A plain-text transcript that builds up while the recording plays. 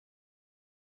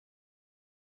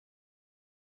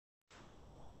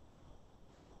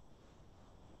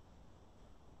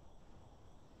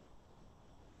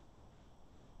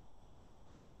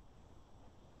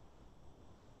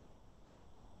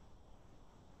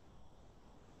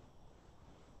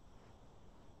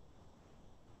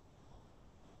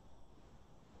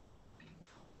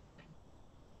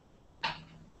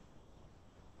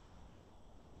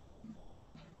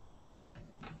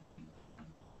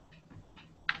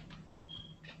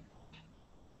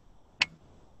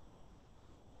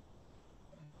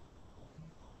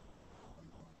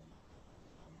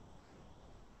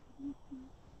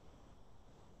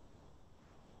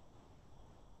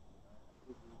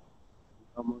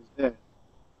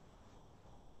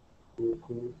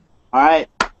All right,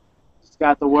 just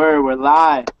got the word. We're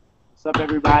live. What's up,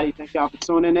 everybody? Thank y'all for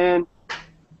tuning in.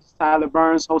 It's Tyler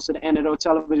Burns, host of the Antidote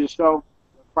Television Show,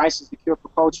 where Christ is the cure for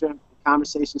culture and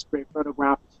conversations create fertile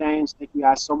ground for change. Thank you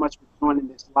guys so much for joining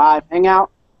this live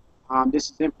hangout. This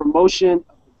is in promotion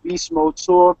of the Beast Mode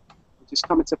Tour, which is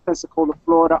coming to Pensacola,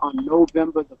 Florida on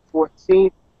November the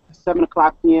 14th at 7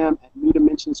 o'clock p.m. at New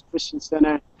Dimensions Christian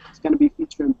Center. It's going to be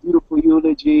featuring Beautiful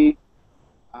Eulogy,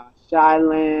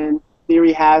 Shyland,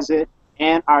 Theory Has It,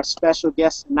 and our special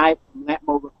guest tonight from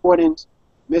Lampmo Recordings,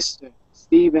 Mr.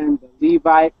 Stephen the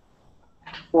Levite,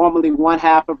 formerly one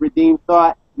half of Redeemed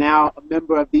Thought, now a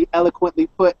member of the eloquently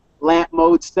put Lamp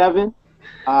Mode 7.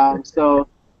 So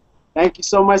thank you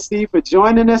so much, Steve, for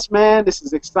joining us, man. This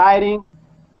is exciting.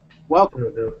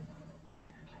 Welcome.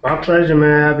 My pleasure,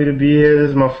 man. Happy to be here.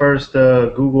 This is my first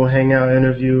Google Hangout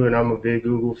interview, and I'm a big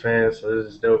Google fan, so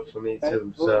this is dope for me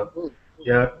too. So,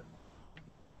 yeah.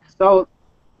 So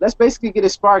let's basically get it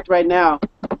sparked right now,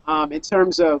 in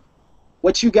terms of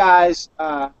what you guys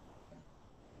do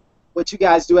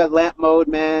at Lamp Mode,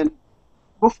 man.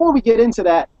 Before we get into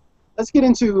that, let's get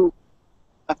into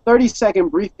a 30-second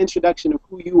brief introduction of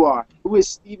who you are. Who is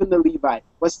Stephen the Levite?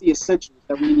 What's the essentials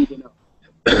that we need to know?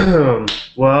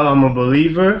 Well, I'm a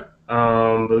believer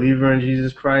in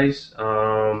Jesus Christ.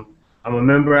 I'm a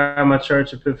member at my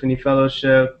church, Epiphany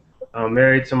Fellowship. I'm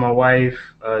married to my wife,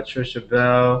 Trisha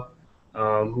Bell,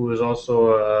 who is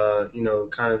also,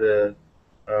 kind of the,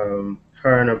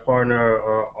 her and her partner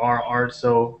are art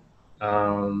so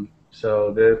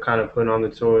they're kind of putting on the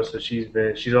tour. So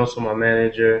she's also my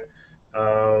manager.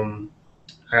 Um,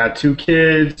 I got two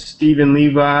kids, Stephen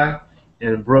Levi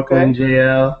in Brooklyn, Okay.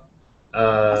 JL.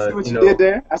 I see what you did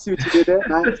there. I see what you did there.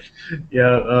 Nice.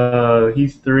 Yeah,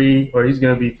 he's 3, or he's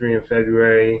gonna be 3 in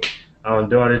February.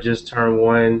 Daughter just turned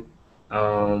 1.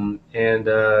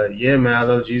 Yeah, man, I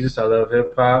love Jesus. I love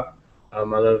hip hop. I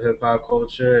love hip hop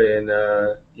culture, and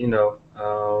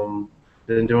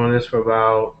been doing this for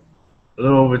about a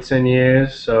little over 10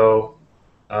 years. So,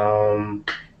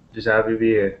 just happy to be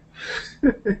here.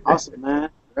 Awesome, man.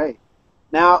 Great.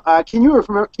 Now, can you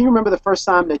remember the first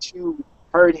time that you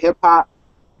heard hip hop,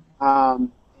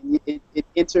 and it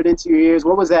entered into your ears?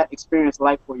 What was that experience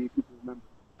like for you, if you can remember?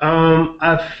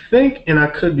 I think, and I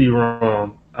could be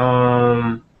wrong.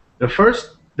 The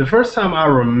first time I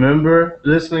remember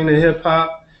listening to hip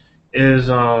hop is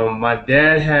my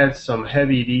dad had some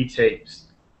Heavy D tapes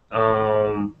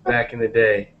back in the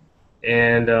day,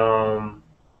 and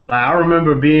like I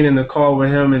remember being in the car with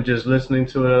him and just listening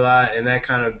to it a lot, and that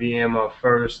kind of being my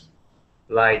first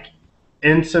like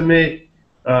intimate,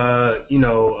 uh, you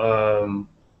know, um,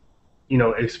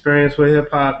 experience with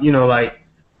hip hop. Like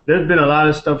there's been a lot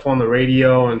of stuff on the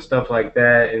radio and stuff like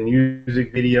that, and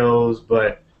music videos,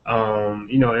 but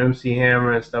MC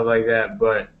Hammer and stuff like that.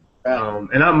 But Right.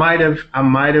 and I might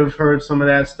have heard some of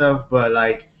that stuff, but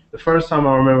like the first time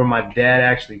I remember my dad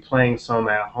actually playing some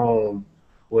at home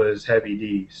was Heavy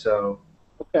D. So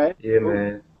Okay. yeah, Cool.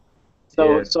 man,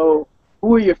 So, yeah. so who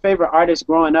were your favorite artists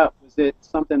growing up? Was it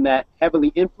something that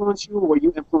heavily influenced you, or were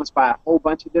you influenced by a whole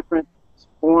bunch of different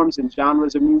forms and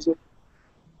genres of music?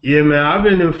 Yeah, man, I've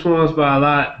been influenced by a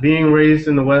lot. Being raised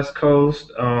in the West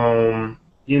Coast,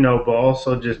 but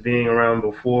also just being around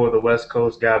before the West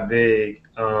Coast got big.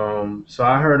 So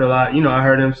I heard a lot. I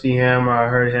heard MC Hammer, I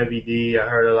heard Heavy D, I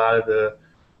heard a lot of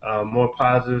the more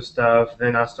positive stuff.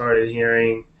 Then I started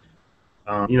hearing,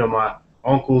 my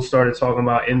uncle started talking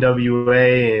about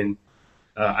NWA and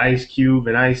Ice Cube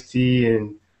and Ice T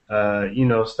and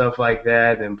stuff like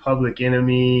that, and Public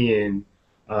Enemy and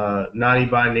Naughty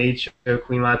by Nature,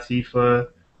 Queen Latifah.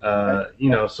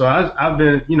 Right. So I've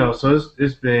been, so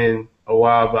it's been a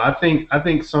while, but I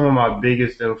think some of my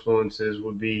biggest influences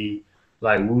would be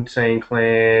like Wu-Tang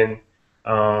Clan.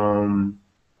 Um,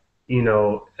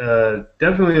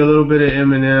 Definitely a little bit of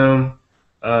Eminem.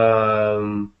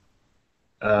 Um,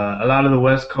 a lot of the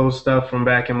West Coast stuff from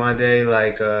back in my day,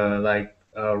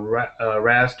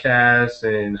 Rascas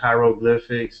and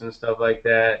hieroglyphics and stuff like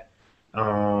that.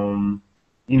 Um,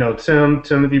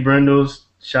 Timothy Brindle's,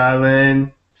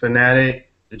 Shaolin,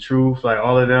 Fanatic, The Truth, like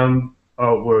all of them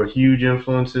were huge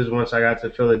influences once I got to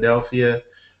Philadelphia.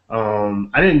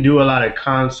 I didn't do a lot of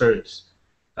concerts,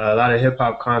 a lot of hip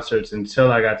hop concerts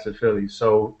until I got to Philly.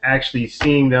 So actually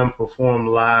seeing them perform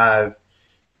live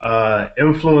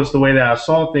influenced the way that I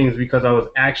saw things because I was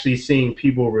actually seeing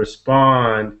people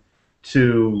respond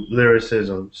to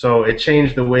lyricism. So it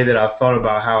changed the way that I thought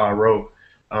about how I wrote.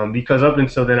 Because up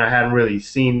until then, I hadn't really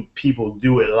seen people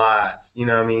do it live. You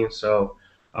know what I mean? So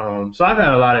I've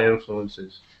had a lot of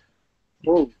influences.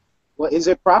 Cool. Well, is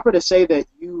it proper to say that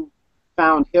you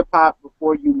found hip hop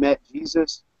before you met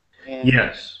Jesus? And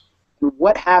Yes.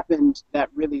 what happened that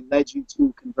really led you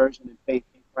to conversion and faith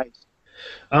in Christ?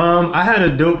 I had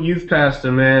a dope youth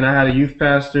pastor, man. I had a youth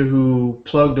pastor who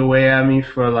plugged away at me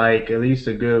for like at least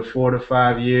a good 4 to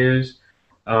 5 years,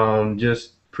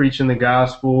 just preaching the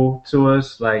gospel to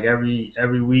us like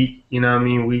every week. You know what I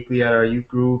mean? Weekly at our youth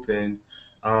group, and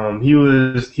he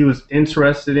was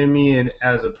interested in me and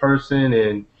as a person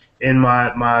and in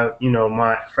my my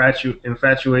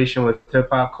infatuation with hip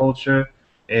hop culture,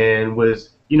 and was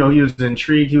he was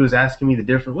intrigued. He was asking me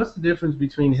what's the difference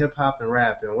between hip hop and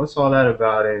rap, and what's all that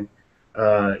about, and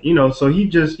so he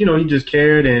just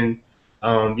cared, and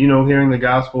hearing the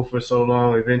gospel for so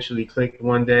long eventually clicked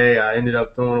one day. I ended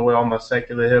up throwing away all my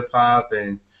secular hip hop,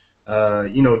 and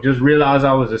just realized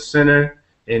I was a sinner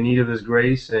in need of His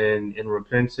grace, and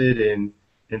repented and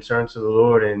turned to the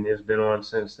Lord, and it's been on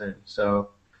since then.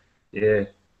 So yeah.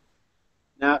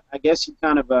 Now, I guess you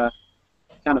kind of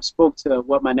spoke to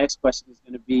what my next question is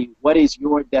going to be. What is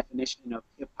your definition of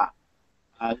hip hop?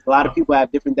 A lot of people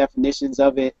have different definitions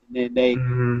of it, and then they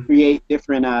Hmm. create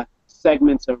different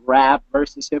segments of rap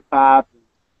versus hip hop.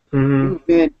 Hmm.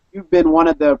 You've been one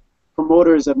of the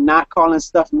promoters of not calling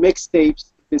stuff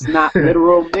mixtapes if it's not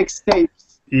literal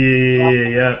mixtapes. Yeah, So I yeah,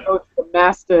 want yeah. to know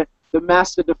the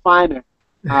master definer.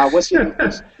 What's your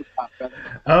definition of hip hop, brother?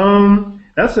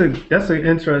 That's an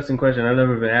interesting question. I've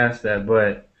never been asked that,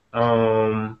 but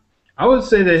I would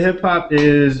say that hip hop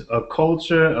is a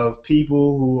culture of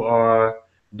people who are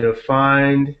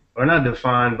defined, or not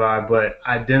defined by, but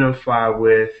identify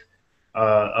with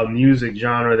a music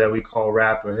genre that we call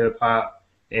rap or hip hop,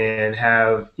 and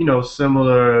have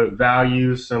similar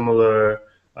values, similar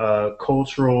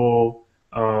cultural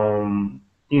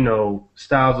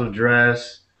styles of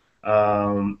dress,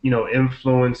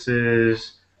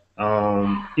 influences,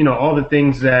 all the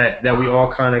things that we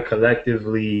all kind of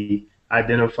collectively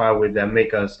identify with that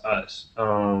make us us.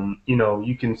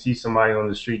 You can see somebody on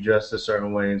the street dressed a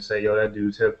certain way and say, "Yo, that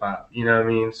dude's hip hop." You know what I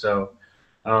mean? So,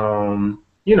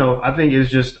 I think it's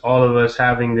just all of us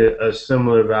having a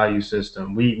similar value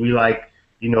system. We like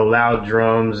loud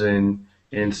drums and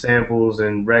samples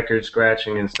and record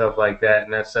scratching and stuff like that,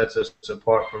 and that sets us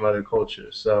apart from other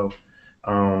cultures. So,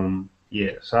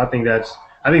 yeah, so I think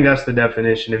that's the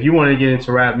definition. If you want to get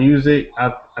into rap music,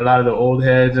 a lot of the old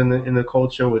heads in the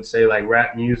culture would say like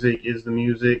rap music is the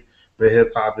music, but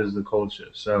hip hop is the culture.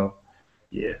 So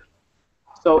yeah.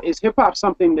 So is hip hop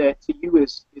something that to you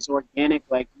is organic?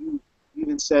 Like you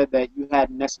even said that you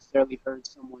hadn't necessarily heard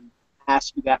someone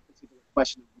ask you that particular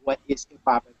question of what is hip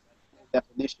hop as a full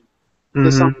definition. Is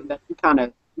this Hmm. something that you kind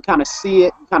of see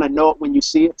it, you kind of know it when you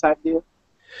see it type deal?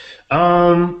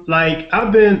 Like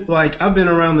I've been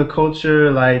around the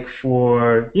culture like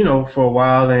for a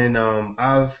while, and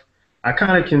I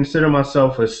kind of consider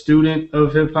myself a student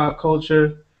of hip hop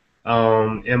culture,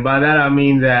 and by that I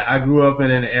mean that I grew up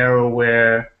in an era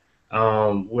where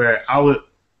I would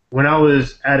when I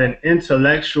was at an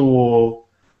intellectual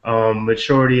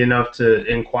maturity enough to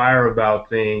inquire about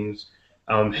things.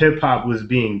 Hip hop was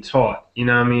being taught, you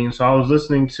know what I mean? So I was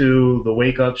listening to the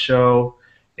Wake Up Show,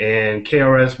 and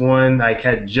KRS-One like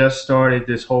had just started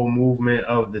this whole movement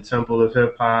of the Temple of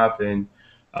Hip Hop, and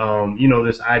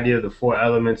this idea of the four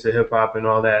elements of hip hop and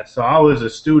all that. So I was a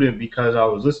student because I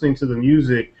was listening to the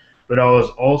music, but I was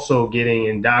also getting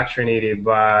indoctrinated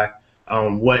by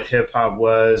what hip hop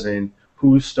was, and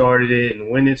who started it and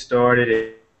when it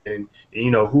started, and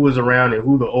who was around, and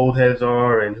who the old heads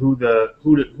are, and who the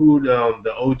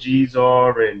OGs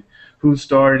are, and who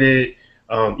started it,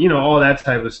 all that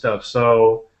type of stuff.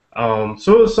 So it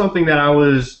was something that I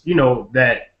was,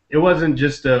 that it wasn't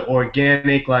just a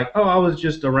organic, like, oh, I was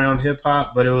just around hip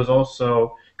hop, but it was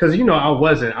also because,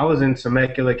 I was in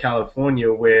Temecula,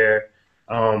 California, where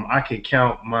I could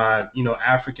count my,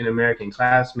 African American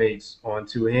classmates on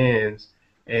two hands.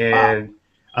 Wow. And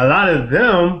a lot of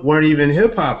them weren't even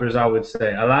hip hoppers, I would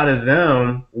say. A lot of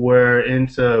them were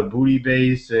into booty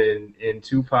bass and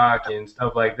Tupac and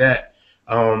stuff like that.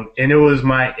 And it was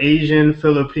my Asian,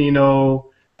 Filipino,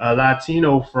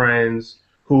 Latino friends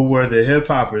who were the hip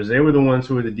hoppers. They were the ones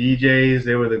who were the DJs.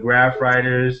 They were the graph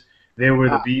writers. They were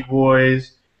the Wow. b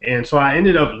boys. And so I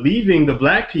ended up leaving the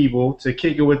black people to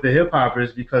kick it with the hip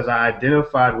hoppers because I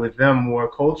identified with them more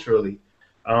culturally.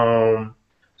 Um,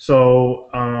 so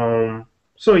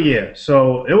yeah,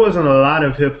 so it wasn't a lot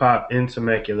of hip hop in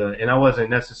Temecula, and I wasn't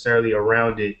necessarily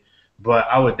around it, but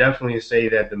I would definitely say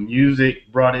that the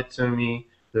music brought it to me,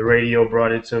 the radio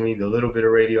brought it to me, the little bit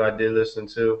of radio I did listen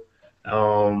to,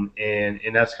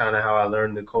 and that's kind of how I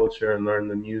learned the culture and learned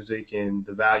the music and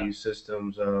the value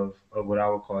systems of what I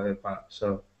would call hip hop.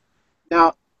 So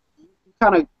Now you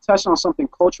kind of touched on something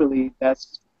culturally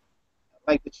that's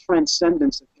like the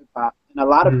transcendence of hip hop. And a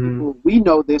lot of Mhm. people, we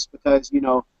know this because,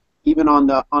 even on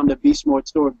the Beast Mode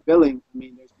tour billing, I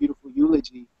mean, there's Beautiful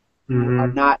Eulogy, who are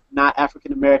Mhm. not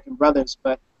African American brothers,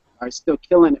 but are still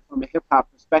killing it from a hip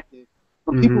hop perspective.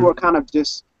 From people who Mhm. are kind of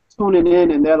just tuning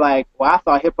in and they're like, well, I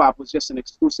thought hip hop was just an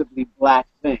exclusively black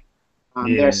thing.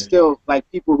 There's Yeah. still like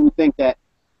people who think that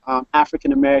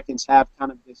African Americans have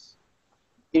kind of this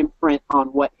imprint on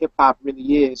what hip hop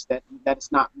really is, that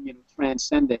it's not,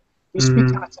 transcendent. You speak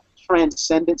kind Mhm. of to the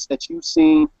transcendence that you've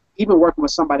seen, even working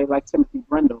with somebody like Timothy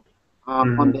Brindle,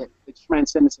 on Mhm. the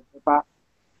transcendence of hip hop.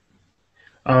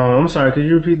 I'm sorry. Could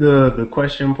you repeat the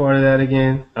question part of that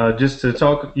again? Just to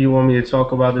talk, you want me to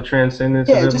talk about the transcendence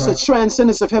of Yeah, hip just a hop?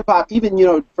 transcendence of hip hop.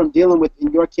 Even from dealing with,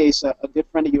 in your case, a good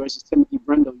friend of yours is Timothy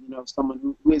Brindle. Someone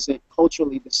who isn't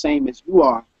culturally the same as you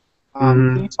are.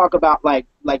 Can you Mhm. talk about like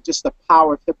just the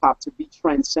power of hip hop to be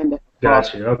transcendent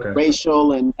across Gotcha. Okay.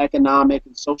 racial and economic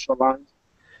and social lines?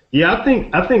 Yeah,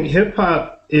 I think hip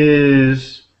hop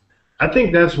is. I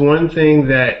think that's one thing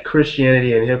that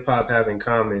Christianity and hip hop have in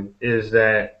common is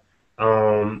that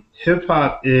hip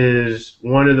hop is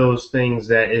one of those things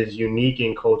that is unique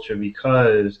in culture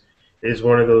because it's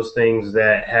one of those things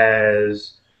that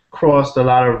has crossed a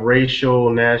lot of racial,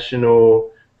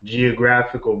 national,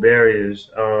 geographical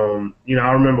barriers.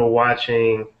 I remember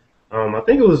watching, I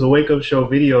think it was a Wake Up Show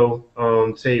video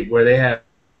tape where they had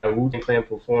Wu-Tang Clan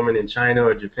performing in China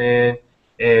or Japan,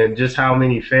 and just how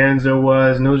many fans there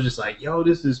was, and it was just like, yo,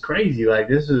 this is crazy, like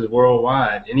this is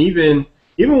worldwide. And even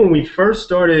when we first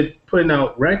started putting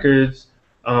out records,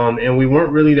 and we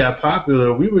weren't really that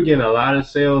popular, we were getting a lot of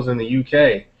sales in the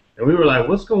UK, and we were like,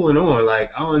 what's going on?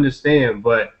 Like, I don't understand.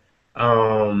 But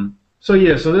so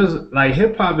yeah, so there's like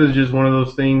hip hop is just one of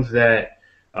those things that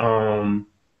um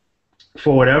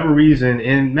for whatever reason,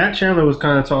 and Matt Chandler was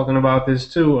kind of talking about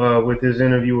this too with his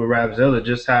interview with Rapzilla,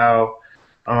 just how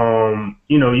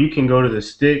you can go to the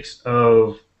sticks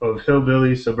of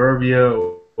hillbilly suburbia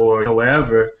or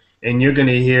wherever, and you're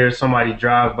gonna hear somebody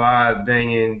drive by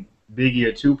banging Biggie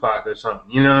or Tupac or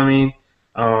something. You know what I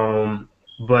mean?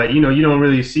 But you don't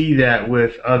really see that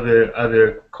with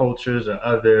other cultures or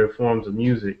other forms of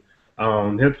music.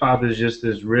 Hip hop is just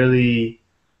this really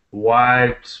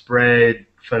widespread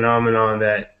phenomenon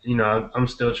that I'm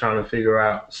still trying to figure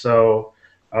out. So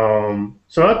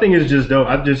I think it's just dope.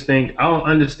 I just think I don't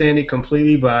understand it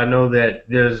completely, but I know that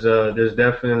there's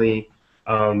definitely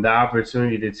the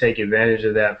opportunity to take advantage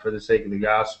of that for the sake of the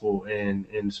gospel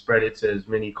and spread it to as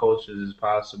many cultures as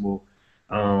possible.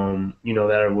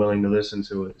 That are willing to listen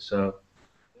to it. So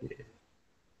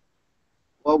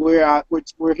Well,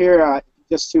 we're here.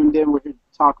 Just tuned in. We're here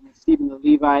talking with Stephen the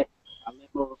Levite, a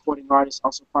Lambo recording artist,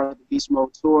 also part of the Beast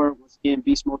Mode tour. Once again,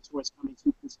 Beast Mode tour is coming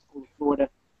to Pensacola, Florida,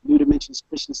 New Dimensions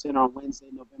Christian Center on Wednesday,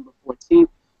 November 14th.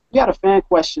 We got a fan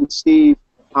question, Steve,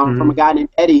 from a hmm guy named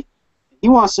Eddie. He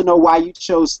wants to know why you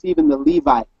chose Stephen the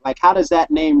Levite. Like, how does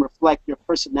that name reflect your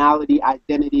personality,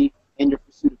 identity, and your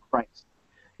pursuit of Christ?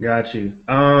 got you.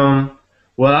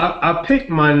 Well, I picked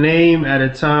my name at a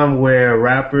time where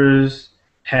rappers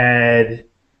had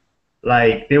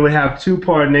like they would have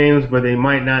two-part names, but they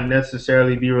might not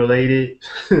necessarily be related.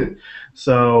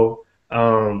 So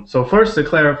first to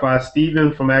clarify,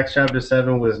 Stephen from Acts chapter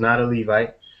 7 was not a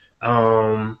Levite.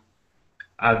 Um,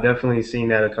 I've definitely seen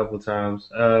that a couple times.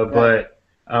 Right.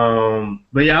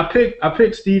 But yeah, I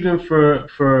picked Stephen for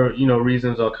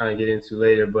reasons I'll kind of get into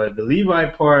later. But the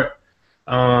Levite part,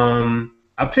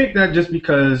 I picked that just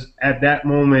because at that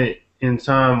moment in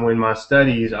time when my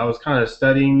studies, I was kind of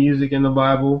studying music in the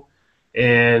Bible,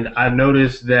 and I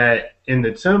noticed that in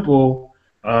the temple,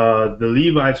 the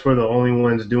Levites were the only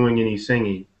ones doing any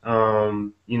singing.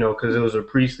 Because it was a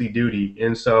priestly duty,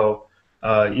 and so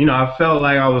I felt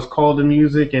like I was called to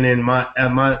music, and in my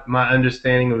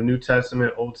understanding of New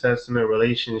Testament, Old Testament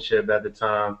relationship at the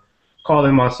time,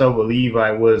 calling myself a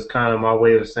Levite was kind of my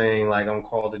way of saying like I'm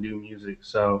called to do music.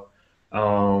 So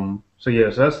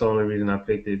that's the only reason I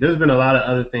picked it. There's been a lot of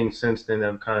other things since then that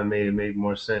have kind of made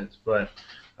more sense, but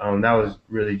that was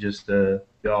really just the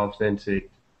authentic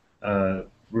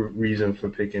reason for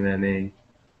picking that name.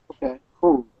 Okay.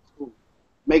 Cool. That's cool.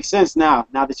 Makes sense now.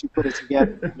 Now that you put it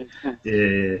together, it makes sense.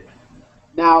 Yeah.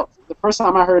 Now, the first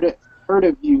time I heard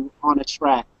of you on a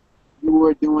track, you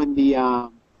were doing the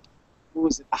what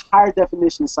was it? The higher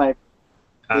definition cipher.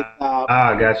 It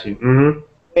I got you. Hmm.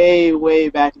 way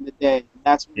back in the day.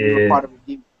 That's when you were Yeah. part of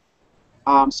Redeemer.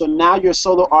 So now you're a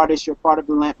solo artist. You're part of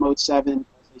the Lamp Mode Seven,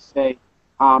 as they say.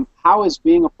 How is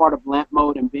being a part of Lamp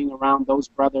Mode and being around those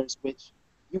brothers, which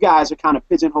you guys are kind of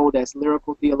pigeonholed as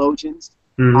lyrical theologians,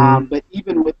 Hmm. but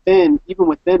even within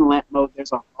Lamp Mode,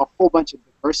 there's a whole bunch of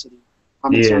diversity.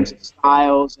 in Yeah. terms of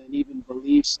styles and even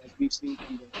beliefs, as we've seen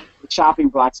from the chopping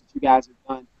blocks that you guys have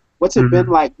done. What's it been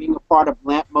Hmm. like being a part of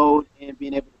Lamp Mode and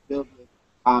being able to build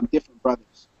with different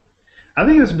brothers? I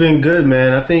think it's been good,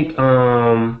 man. I think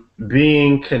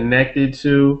being connected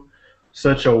to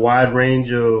such a wide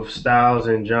range of styles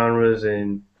and genres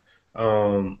and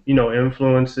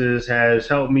influences has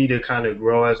helped me to kind of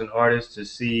grow as an artist to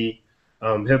see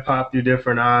hip hop through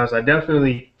different eyes. I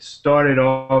definitely started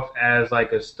off as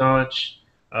like a staunch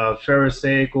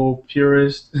Pharisaical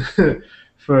purist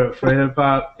for hip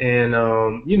hop, and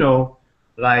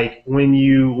like when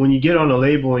you get on a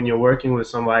label and you're working with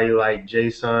somebody like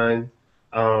Jason,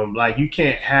 like you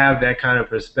can't have that kind of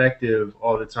perspective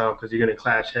all the time because you're gonna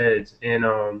clash heads. And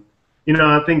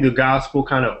I think the gospel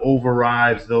kind of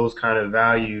overrides those kind of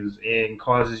values and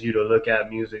causes you to look at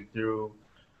music through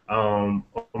a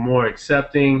more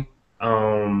accepting,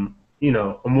 a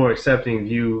more accepting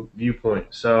viewpoint.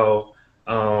 So,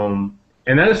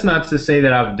 and that's not to say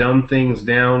that I've dumbed things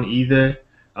down either.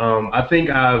 I think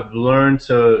I've learned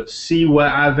to see what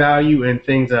I value in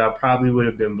things that I probably would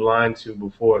have been blind to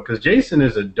before. Because Jason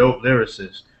is a dope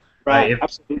lyricist. Like Right, if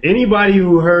absolutely. anybody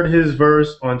who heard his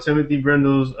verse on Timothy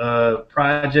Brindle's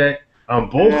project,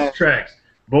 both Yeah, tracks,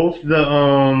 both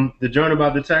the joint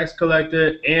about the tax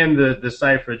collector and the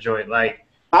cipher joint, like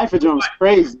Cypher Joint was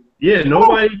crazy. yeah, Woo!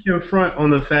 nobody can front on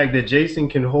the fact that Jason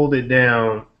can hold it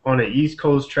down on an East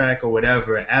Coast track or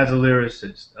whatever as a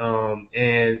lyricist,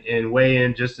 and weigh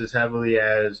in just as heavily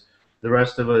as the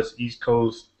rest of us East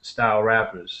Coast style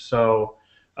rappers. So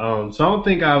I don't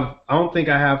think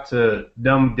I have to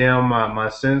dumb down my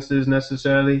senses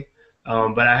necessarily,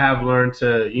 but I have learned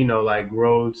to like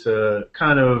grow to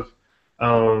kind of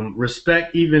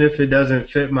respect even if it doesn't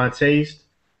fit my taste,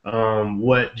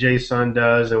 what Jay Sun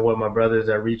does and what my brothers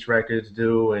at Reach Records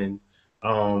do, and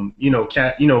Flame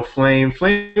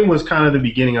was kind of the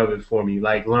beginning of it for me,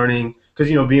 like learning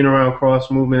because being around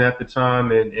cross movement at the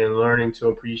time and learning to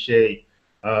appreciate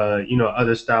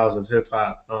other styles of hip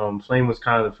hop. Flame was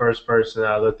kind of the first person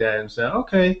I looked at and said,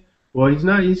 okay, well he's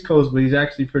not East Coast, but he's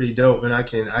actually pretty dope, and I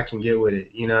can get with it.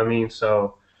 You know what I mean?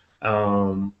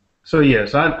 Um, so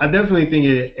I definitely think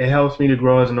it helps me to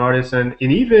grow as an artist, and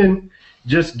even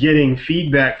just getting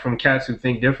feedback from cats who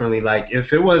think differently. Like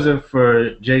if it wasn't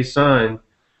for Jay Sun,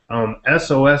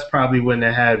 SOS probably wouldn't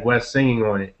have had Wes singing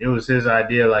on it. It was his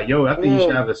idea, like, yo, I think you should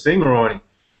Yeah, have a singer on it.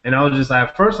 And I was just like,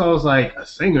 at first I was like, a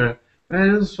singer?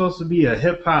 Man, this is supposed to be a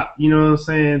hip hop, you know what I'm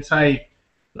saying, type.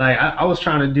 Like I was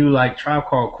trying to do like Tribe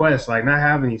Called Quest, like not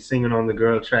have any singing on the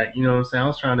girl track, you know what I'm saying? I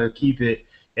was trying to keep it,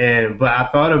 and but I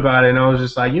thought about it and I was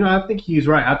just like, I think he's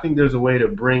right. I think there's a way to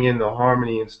bring in the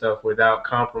harmony and stuff without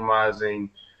compromising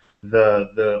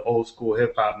the old school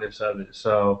hip hopness of it.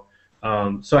 So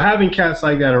having cats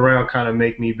like that around kind of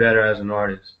make me better as an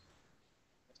artist.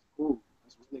 that's cool.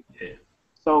 That's really cool. Yeah.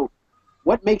 So,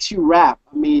 what makes you rap?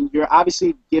 I mean, you're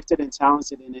obviously gifted and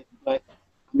talented in it, but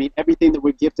I mean, everything that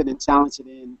we're gifted and talented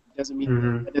in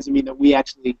Mhm. doesn't mean that we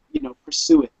actually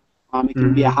pursue it. It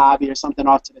can be a Mhm. hobby or something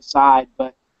off to the side,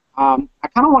 but I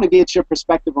kind of want to get your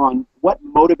perspective on what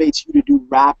motivates you to do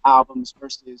rap albums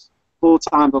versus full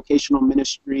time vocational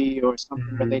ministry or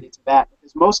something Mhm. related to that.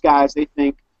 Because most guys they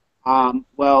think,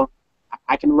 well,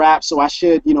 I can rap, so I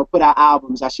should put out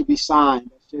albums. I should be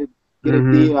signed. I should get a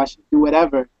deal. Mhm. I should do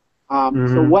whatever.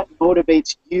 So Mhm. what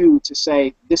motivates you to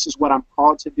say this is what I'm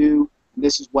called to do, and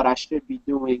this is what I should be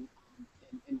doing,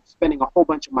 and spending a whole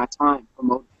bunch of my time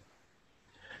promoting?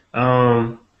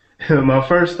 Um, my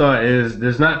first thought is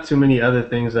there's not too many other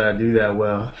things that I do that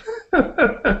well.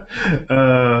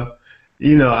 I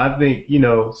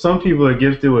think, some people are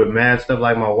gifted with mad stuff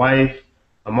like my wife.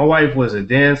 My wife was a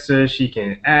dancer. She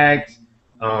can act.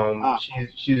 Ah,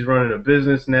 She's running a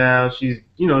business now. She's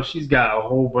got a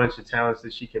whole bunch of talents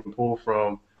that she can pull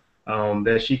from,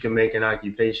 that she can make an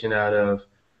occupation out of.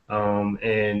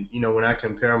 And when I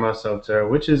compare myself to her,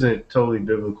 which isn't totally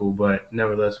biblical, but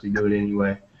nevertheless we do it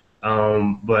anyway.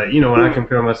 But when I yeah,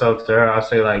 compare myself to her, I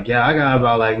say like, yeah, I got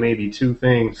about like maybe two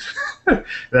things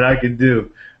that I could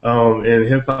do, and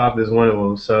hip hop is one of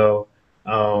them. So,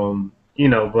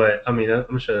 but I mean,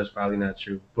 I'm sure that's probably not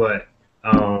true. But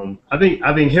I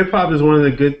think hip hop is one of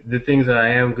the things that I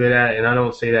am good at, and I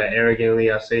don't say that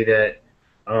arrogantly. I say that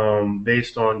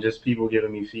based on just people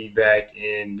giving me feedback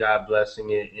and God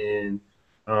blessing it, and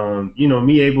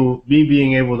me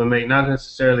being able to make not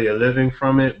necessarily a living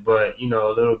from it, but a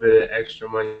little bit of extra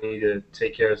money to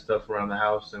take care of stuff around the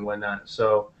house and whatnot.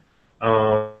 So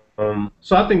I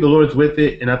think the Lord's with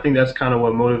it, and I think that's kind of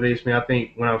what motivates me. I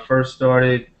think when I first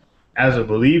started as a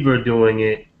believer doing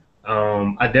it,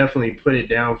 I definitely put it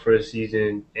down for a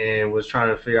season and was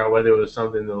trying to figure out whether it was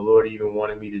something the Lord even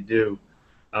wanted me to do.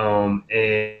 And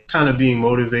kind of being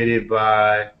motivated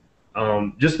by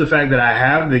just the fact that I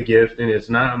have the gift and it's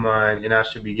not mine and I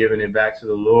should be giving it back to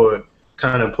the Lord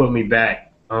kind of put me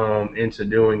back into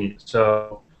doing it.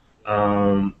 So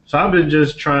I've been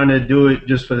just trying to do it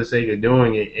just for the sake of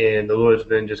doing it, and the Lord's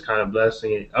been just kind of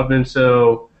blessing it up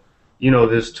until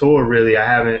this tour. Really,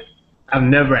 I've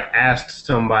never asked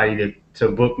somebody to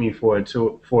book me for a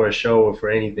tour, for a show, or for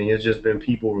anything. It's just been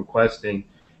people requesting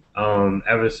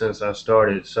ever since I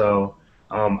started. So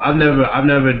I've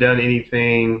never done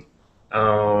anything,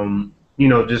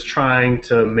 just trying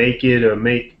to make it or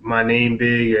make my name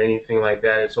big or anything like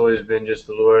that. It's always been just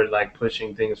the Lord like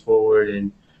pushing things forward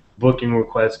and booking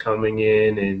requests coming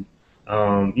in and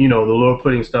the Lord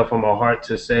putting stuff on my heart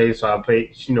to say. So I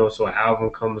pay, so an album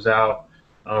comes out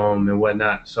and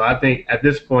whatnot. So I think at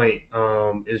this point,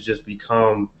 it's just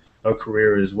become a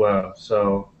career as well.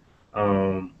 So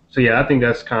yeah, I think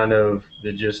that's kind of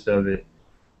the gist of it.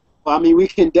 Well, I mean, we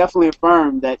can definitely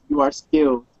affirm that you are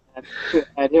skilled at,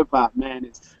 at hip hop, man.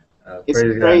 It's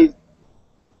Praise God. crazy,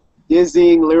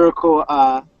 dizzying lyrical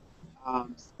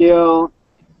skill,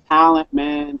 talent,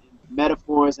 man, and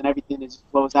metaphors and everything that just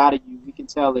flows out of you. We can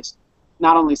tell it's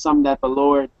not only something that the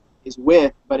Lord is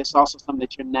with, but it's also something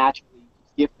that you're naturally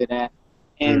gifted at.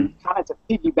 And Mm, kind of to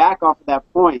piggyback off of that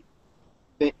point,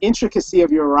 the intricacy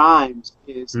of your rhymes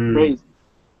is mm, crazy.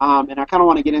 And I kind of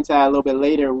want to get into that a little bit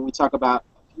later when we talk about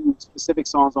a few specific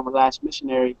songs on The Last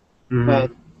Missionary. But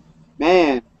mm.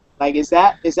 man, like is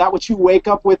that what you wake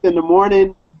up with in the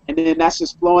morning, and then that's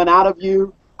just flowing out of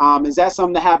you? Is that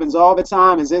something that happens all the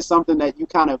time? Is this something that you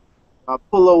kind of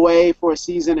pull away for a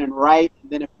season and write, and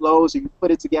then it flows, or you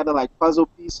put it together like puzzle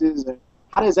pieces? Or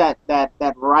how does that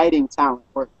writing talent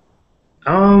work?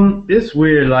 It's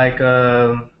weird. Like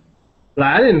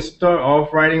I didn't start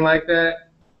off writing like that.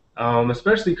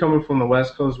 Especially coming from the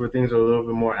West Coast where things are a little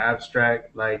bit more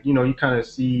abstract. Like, you kind of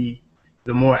see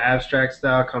the more abstract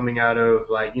style coming out of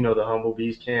like, the Humble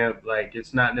Beast camp. Like,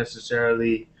 it's not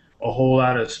necessarily a whole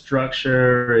lot of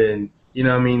structure and, what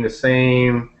I mean, the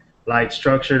same like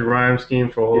structured rhyme scheme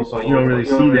for a whole song. You don't really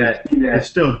see that. It's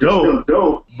still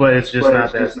dope, but it's just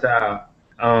not that style.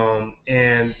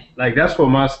 And like that's what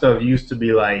my stuff used to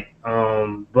be like.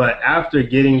 But after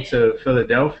getting to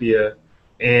Philadelphia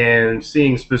and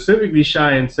seeing specifically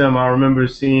Shy and Tim, I remember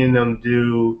seeing them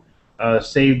do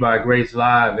Saved by Grace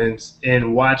live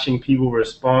and watching people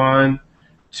respond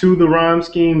to the rhyme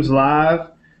schemes live.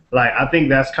 Like I think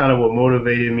that's kind of what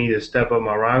motivated me to step up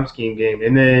my rhyme scheme game.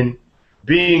 And then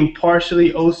being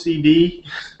partially OCD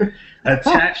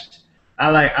attached,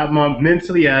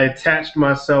 mentally I attached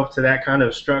myself to that kind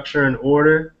of structure and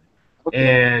order,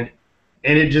 Okay.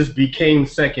 and it just became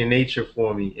second nature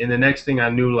for me. And the next thing I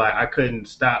knew, like I couldn't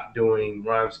stop doing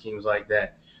rhyme schemes like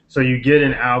that. So you get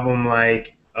an album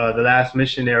like The Last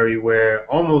Missionary, where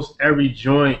almost every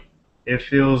joint it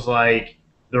feels like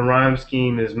the rhyme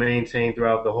scheme is maintained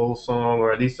throughout the whole song,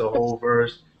 or at least the whole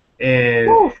verse. And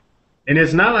Woo.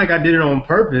 it's not like I did it on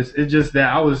purpose. It's just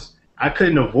that I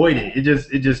couldn't avoid it.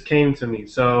 It just came to me.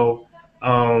 So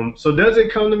does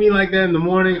it come to me like that in the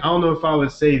morning? I don't know if I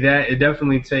would say that. It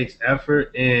definitely takes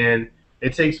effort and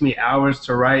it takes me hours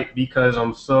to write because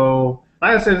I'm so,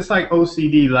 like I said, it's like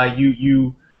OCD. Like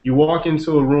you walk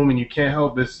into a room and you can't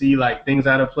help but see like things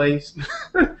out of place.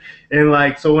 And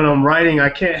like so when I'm writing, I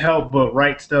can't help but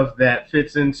write stuff that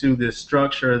fits into this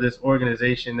structure, this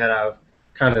organization that I've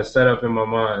kind of set up in my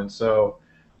mind. So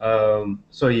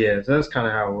yeah, so that's kind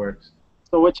of how it works.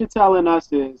 So what you're telling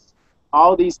us is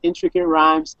all these intricate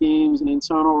rhyme schemes and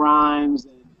internal rhymes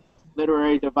and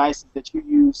literary devices that you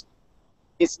use,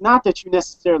 it's not that you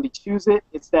necessarily choose it,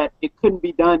 it's that it couldn't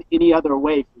be done any other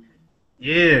way for you.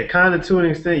 Yeah, kind of to an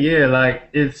extent. Yeah, like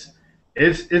it's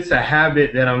a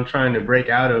habit that I'm trying to break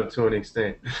out of to an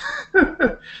extent.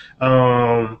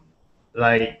 um,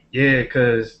 like yeah,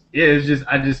 cause yeah, it's just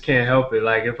I just can't help it.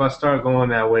 Like if I start going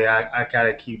that way, I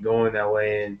gotta keep going that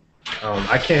way, and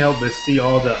I can't help but see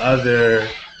all the other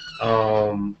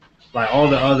um all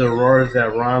the other words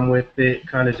that rhyme with it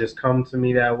kind of just come to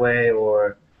me that way,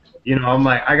 or I'm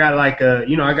like I got like I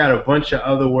got a bunch of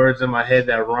other words in my head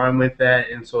that rhyme with that,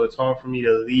 and so it's hard for me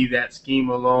to leave that scheme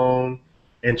alone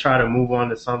and try to move on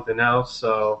to something else.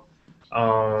 So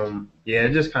yeah,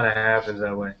 it just kind of happens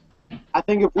that way. I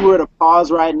think if we were to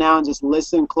pause right now and just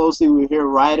listen closely, we hear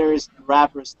writers and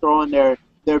rappers throwing their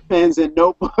pens and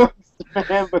notebooks,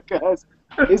 man, because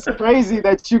it's crazy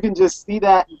that you can just see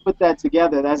that and put that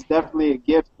together. That's definitely a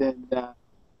gift, and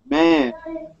Man,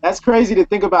 that's crazy to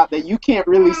think about that you can't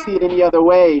really see it any other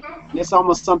way. And it's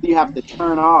almost something you have to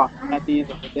turn off at the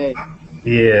end of the day.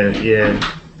 Yeah,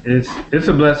 yeah. It's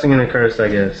a blessing and a curse, I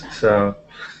guess. So.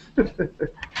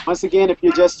 Once again, if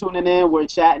you're just tuning in, we're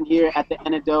chatting here at the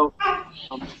Antidote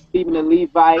with Stephen the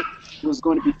Levite, who is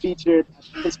going to be featured at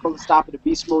the Pensacola Stop of the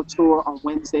Beast Mode Tour on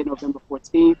Wednesday, November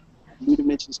 14th at New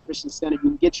Dimensions Christian Center. You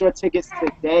can get your tickets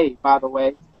today, by the way.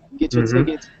 You can get your Mhm.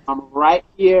 tickets right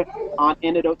here on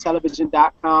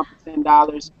antidotelevision.com for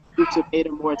 $10. Groups of 8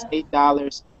 or more, it's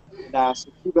 $8. And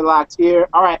so keep it locked here.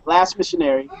 All right, Last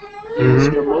Missionary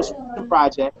is your Mhm. most recent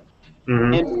project.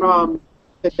 And Mhm. from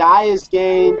the Dyer's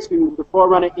Gain to the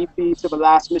Forerunner EP to the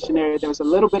Last Missionary, there was a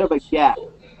little bit of a gap.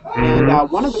 And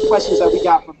Mhm. one of the questions that we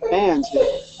got from fans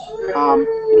is,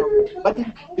 what did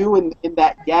you do in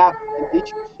that gap? And did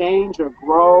you change or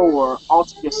grow or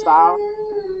alter your style?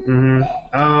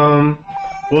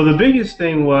 Well, the biggest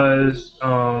thing was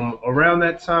around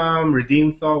that time,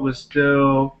 Redeemed Thought was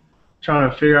still trying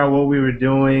to figure out what we were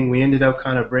doing. We ended up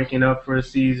kind of breaking up for a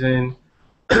season.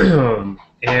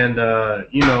 And our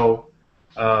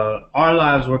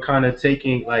lives were kind of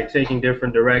taking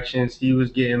different directions. He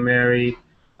was getting married.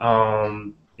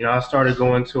 I started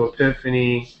going to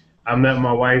Epiphany. I met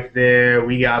my wife there.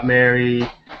 We got married,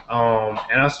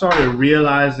 and I started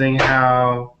realizing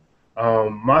how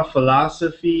my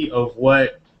philosophy of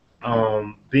what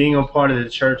being a part of the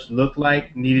church looked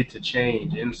like needed to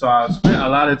change. And so I spent a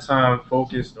lot of time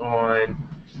focused on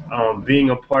being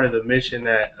a part of the mission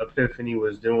that Epiphany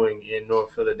was doing in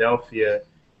North Philadelphia,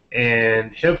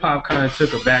 and hip hop kind of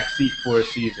took a back seat for a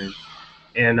season.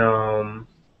 And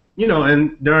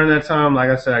and during that time, like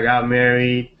I said, I got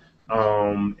married,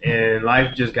 and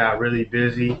life just got really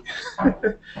busy.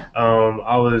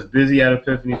 I was busy at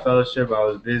Epiphany Fellowship. I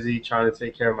was busy trying to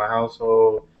take care of my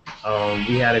household.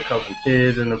 We had a couple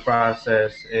kids in the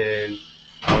process, and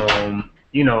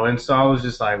and so I was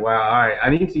just like, wow, all right, I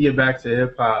need to get back to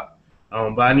hip hop,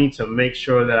 but I need to make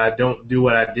sure that I don't do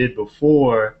what I did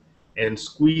before and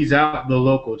squeeze out the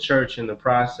local church in the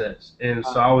process. And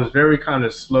so Uh, I was very kind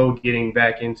of slow getting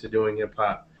back into doing hip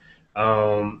hop.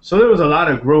 So there was a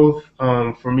lot of growth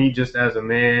for me just as a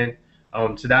man.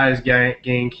 Today's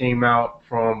game came out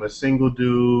from a single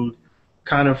dude,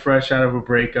 kind of fresh out of a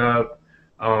breakup,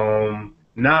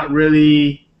 not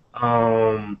really,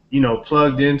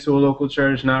 plugged into a local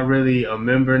church, not really a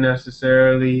member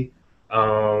necessarily,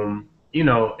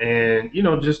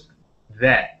 just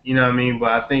that, you know what I mean?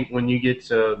 But I think when you get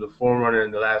to the Forerunner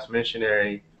and the Last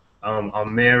Missionary,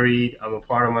 I'm married, I'm a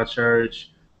part of my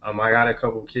church, I got a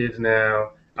couple kids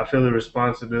now. I feel the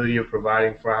responsibility of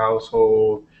providing for a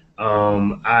household.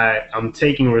 I'm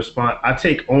taking I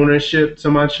take ownership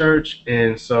to my church,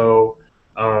 and so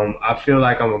I feel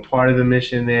like I'm a part of the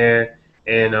mission there.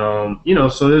 And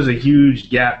so there's a huge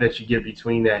gap that you get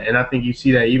between that, and I think you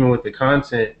see that even with the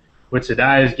content. With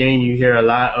Today's Game, you hear a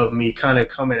lot of me kind of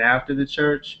coming after the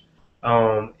church,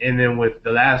 and then with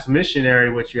the Last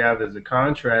Missionary, what you have is a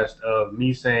contrast of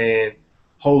me saying,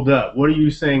 "Hold up, what are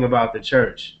you saying about the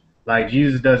church? Like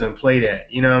Jesus doesn't play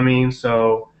that, you know what I mean?"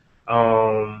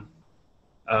 Um,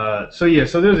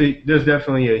 so there's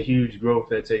definitely a huge growth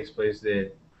that takes place there.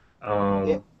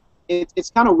 it, Um, it's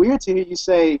kind of weird to hear you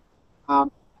say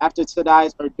um, after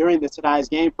today's or during the today's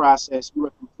game process, you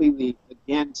were completely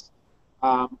against,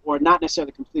 or not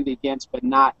necessarily completely against, but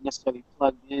not necessarily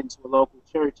plugged into a local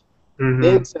church. And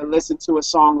then mhm, to listen to a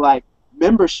song like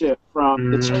Membership from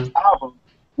the church mhm, album,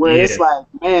 where it's yeah, like,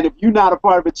 man, if you're not a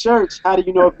part of a church, how do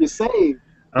you know if you're saved?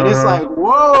 And it's uh like, huh,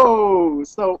 whoa.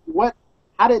 So what,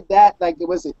 how did that, like,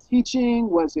 was it teaching?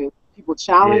 Was it people yeah,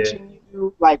 challenging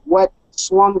you? Like, what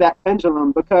swung that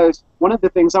pendulum? Because one of the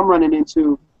things I'm running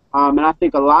into, and I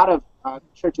think a lot of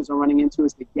churches are running into,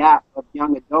 is the gap of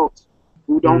young adults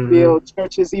who don't feel mhm,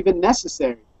 church is even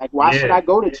necessary. Like, why should yeah, I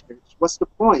go to church? What's the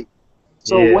point?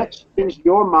 So, yeah. what changed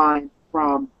your mind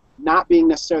from not being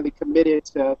necessarily committed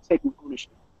to taking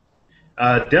ownership?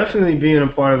 Definitely being a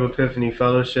part of Epiphany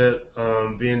Fellowship,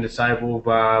 being discipled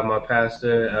by my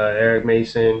pastor, Eric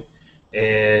Mason,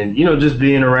 and, just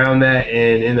being around that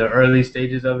and in the early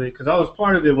stages of it, because I was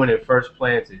part of it when it first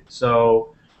planted.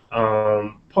 So,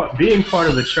 being part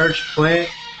of a church plant,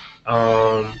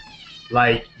 um,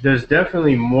 like, there's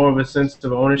definitely more of a sense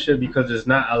of ownership because there's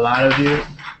not a lot of you.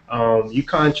 You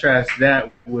contrast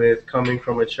that with coming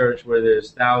from a church where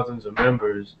there's thousands of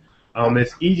members.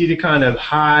 It's easy to kind of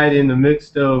hide in the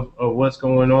midst of what's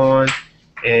going on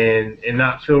and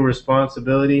not feel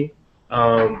responsibility.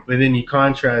 But then you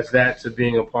contrast that to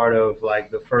being a part of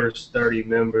like the first 30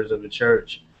 members of the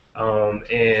church.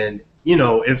 And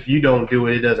if you don't do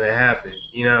it, it doesn't happen.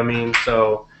 You know what I mean?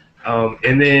 So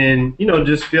And then,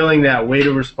 just feeling that weight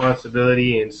of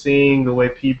responsibility and seeing the way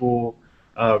people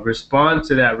respond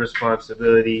to that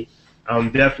responsibility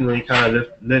definitely kind of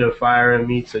lit a fire in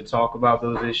me to talk about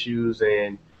those issues.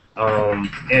 And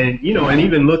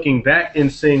even looking back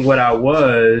and seeing what I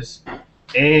was,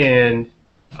 and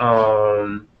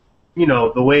um,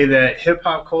 the way that hip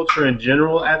hop culture in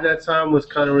general at that time was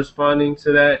kind of responding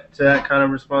to that kind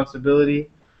of responsibility.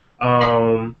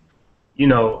 Um,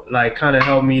 like kind of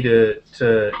helped me to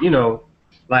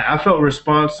like I felt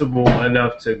responsible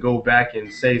enough to go back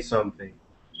and say something.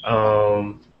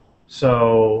 Um,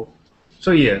 so,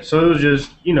 so yeah, so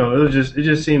it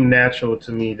just seemed natural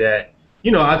to me that,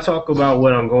 I talk about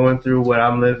what I'm going through, what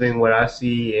I'm living, what I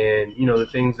see, and, the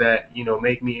things that,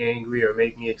 make me angry or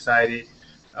make me excited.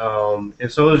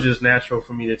 And so it was just natural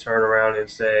for me to turn around and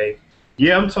say,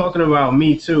 yeah, I'm talking about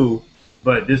me too,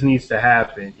 but this needs to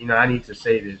happen. I need to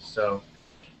say this. So,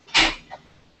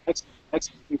 Excellent,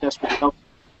 excellent. I think that's really helpful.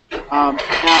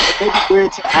 Now, it may be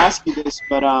weird to ask you this,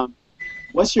 but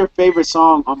what's your favorite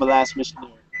song on The Last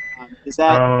Missionary? Is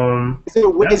that is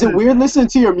that's it weird listening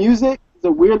to your music? Is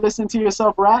it weird listening to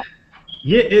yourself rap?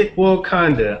 Yeah, well,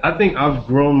 kinda. I think I've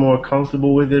grown more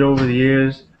comfortable with it over the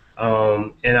years,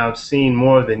 and I've seen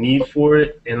more of the need for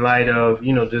it in light of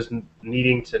just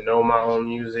needing to know my own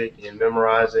music and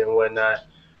memorize it and whatnot.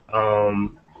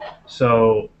 Um,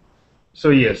 so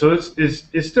yeah, so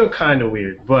it's still kind of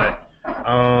weird, but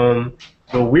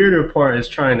the weirder part is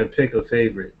trying to pick a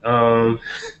favorite. Um,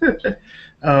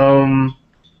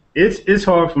 it's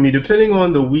hard for me. Depending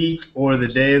on the week or the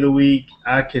day of the week,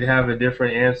 I could have a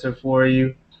different answer for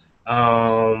you.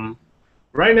 Um,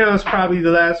 right now, it's probably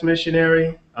the Last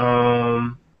Missionary.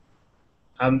 I'm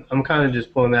kind of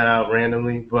just pulling that out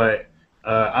randomly, but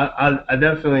I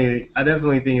definitely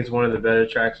think it's one of the better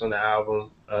tracks on the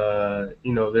album.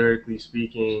 Lyrically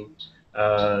speaking,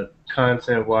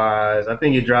 content wise, I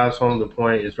think it drives home the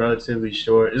point. It's relatively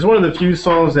short. It's one of the few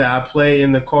songs that I play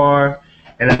in the car,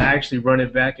 and I actually run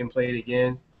it back and play it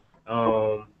again.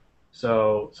 Um,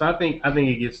 so I think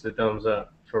it gets the thumbs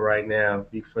up for right now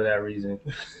for that reason.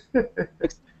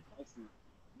 Excellent, excellent.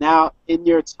 Now, in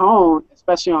your tone,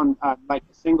 especially on like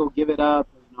the single "Give It Up"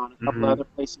 and on a couple of hmm other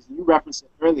places, you referenced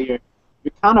it earlier.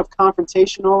 You're kind of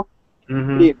confrontational and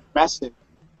hmm pretty aggressive.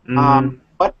 hmm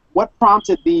What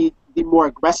prompted the more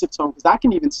aggressive tone? Because I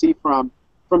can even see from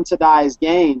Tadai's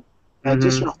Game that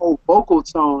just hmm your whole vocal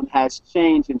tone has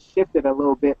changed and shifted a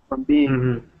little bit from being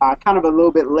hmm kind of a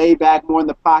little bit laid back, more in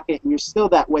the pocket, and you're still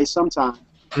that way sometimes.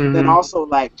 But then hmm also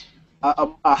like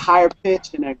a higher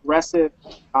pitch and aggressive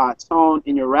tone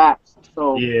in your raps.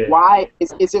 So Yeah. why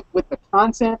is it with the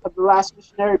content of the Last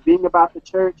Missionary being about the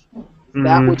church? Is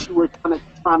that hmm what you were kind of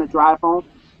trying to drive home?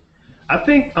 I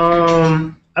think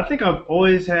I've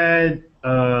always had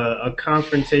a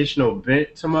confrontational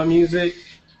bent to my music,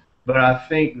 but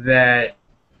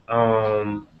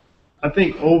um, I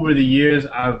think over the years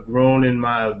I've grown in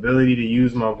my ability to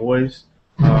use my voice.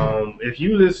 If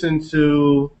you listen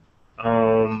to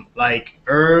like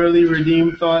early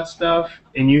Redeemed Thought stuff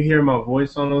and you hear my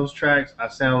voice on those tracks, I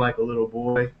sound like a little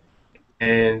boy.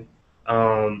 And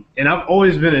I've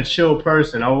always been a chill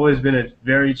person. I've always been a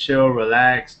very chill,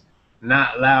 relaxed,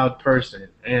 not loud person.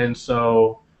 And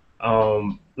so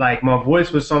like my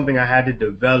voice was something I had to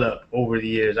develop over the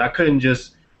years. I couldn't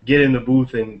just get in the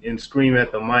booth and scream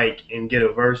at the mic and get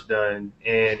a verse done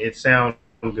and it sound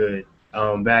good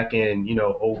back in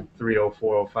 '03,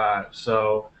 '04, '05.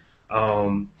 So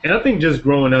and I think just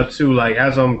growing up too, like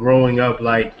as I'm growing up,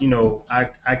 like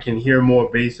I can hear more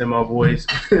bass in my voice.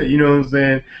 You know what I'm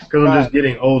saying? Because I'm just Right.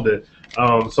 getting older.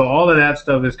 So all of that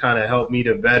stuff has kind of helped me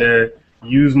to better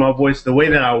use my voice the way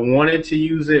that I wanted to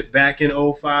use it back in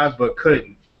 '05, but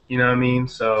couldn't. You know what I mean?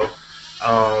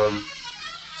 Um,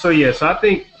 so yeah, so I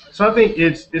think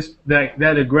it's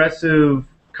that aggressive,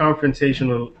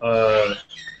 confrontational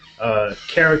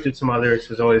character to my lyrics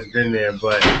has always been there,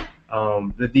 but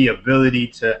the ability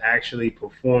to actually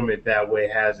perform it that way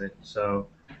hasn't. So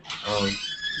um,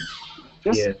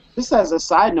 just yeah. just as a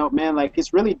side note, man, like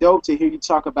it's really dope to hear you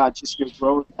talk about just your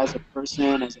growth as a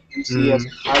person, as an MC, as Mm-hmm.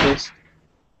 an artist.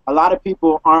 A lot of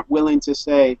people aren't willing to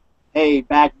say, "Hey,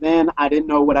 back then I didn't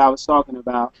know what I was talking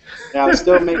about. And I was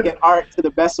still making art to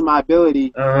the best of my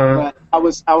ability, Uh-huh. but I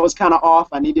was kind of off.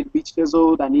 I needed to be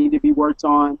chiseled. I needed to be worked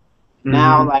on.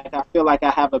 Now, Mm-hmm. like I feel like I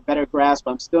have a better grasp.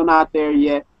 I'm still not there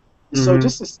yet. And so Mm-hmm.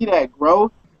 just to see that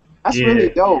growth, that's really Yeah.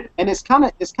 dope. And it's kind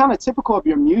of typical of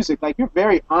your music. Like you're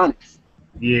very honest.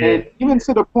 Yeah. And even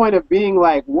to the point of being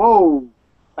like, whoa,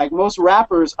 like most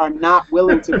rappers are not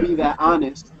willing to be that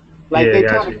honest. Like Yeah. they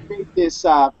Got kind of you. create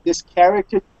this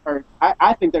character, or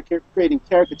I think they're creating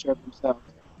caricature of themselves.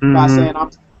 by saying Mm-hmm. I'm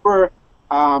super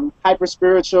hyper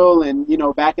spiritual, and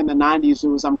back in the '90s it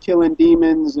was I'm killing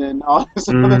demons and all this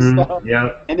other stuff, Mm-hmm.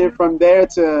 Yep. and then from there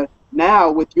to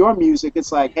now with your music,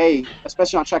 it's like, hey,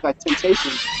 especially on a track like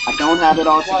Temptation, I don't have it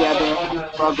all together. I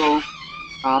struggle.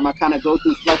 I kind of go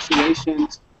through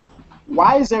fluctuations.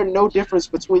 Why is there no difference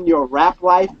between your rap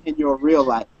life and your real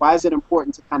life? Why is it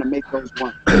important to kind of make those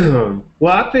one?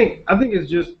 Well, I think it's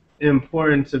just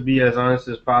important to be as honest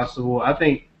as possible. I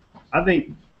think I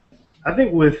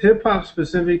think with hip hop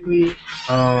specifically,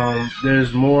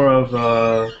 there's more of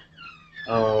a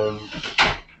um,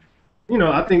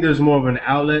 I think there's more of an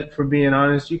outlet for being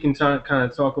honest. You can kind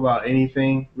of talk about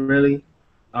anything, really.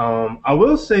 I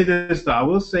will say this, though. I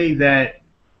will say that,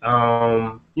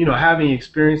 having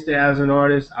experienced it as an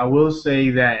artist, I will say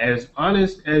that as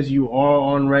honest as you are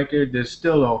on record, there's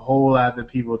still a whole lot that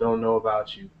people don't know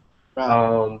about you. Right,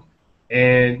 Um,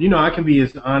 and I can be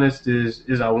as honest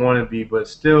as I want to be, but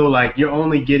still, like, you're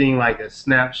only getting like a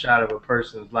snapshot of a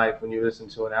person's life when you listen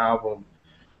to an album.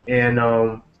 And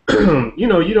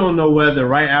you don't know whether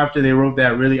right after they wrote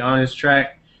that really honest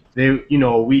track,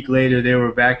 a week later they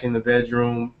were back in the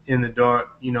bedroom in the dark,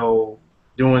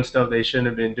 doing stuff they shouldn't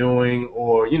have been doing,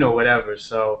 or whatever.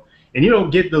 So, and you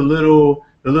don't get the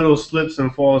little slips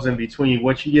and falls in between.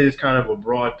 What you get is kind of a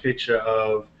broad picture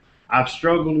of, I've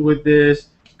struggled with this.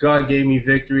 God gave me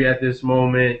victory at this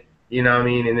moment. You know what I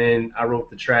mean? And then I wrote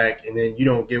the track, and then you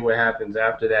don't get what happens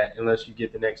after that unless you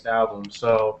get the next album.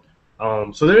 So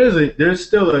there is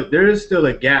still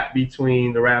a gap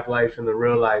between the rap life and the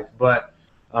real life, but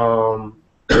um,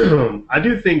 I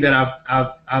do think that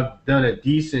I've done a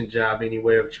decent job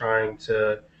anyway of trying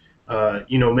to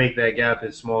make that gap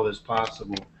as small as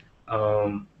possible.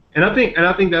 And I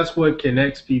think that's what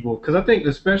connects people, because I think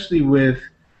especially with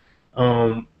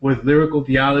lyrical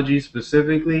theology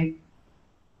specifically,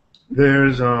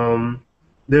 there's um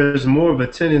there's more of a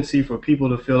tendency for people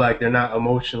to feel like they're not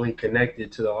emotionally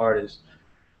connected to the artist.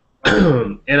 right,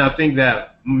 And I think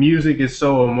that music is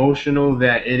so emotional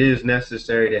that it is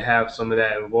necessary to have some of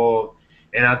that involved.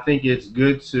 And I think it's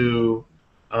good to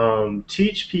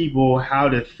teach people how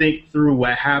to think through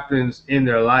what happens in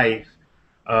their life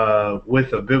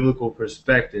with a biblical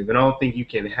perspective. And I don't think you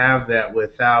can have that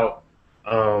without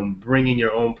bringing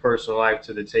your own personal life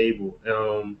to the table.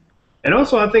 And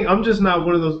also, I think I'm just not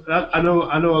one of those. I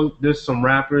know there's some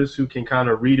rappers who can kind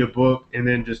of read a book and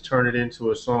then just turn it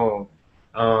into a song.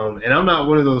 And I'm not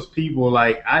one of those people.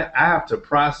 Like, I have to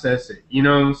process it. You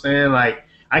know what I'm saying? Like,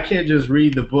 I can't just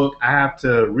read the book. I have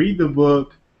to read the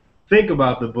book, think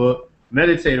about the book,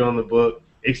 meditate on the book,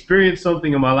 experience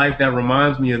something in my life that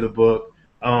reminds me of the book,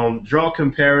 draw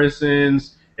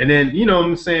comparisons, and then, what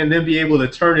I'm saying, then be able to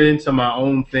turn it into my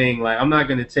own thing. Like, I'm not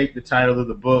going to take the title of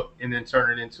the book and then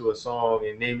turn it into a song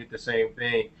and name it the same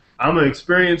thing. I'm going to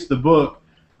experience the book.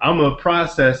 I'm gonna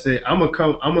process it. I'm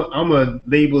gonna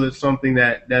label it something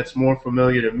that's more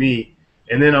familiar to me,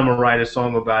 and then I'm gonna write a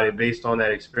song about it based on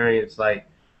that experience. Like,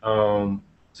 um,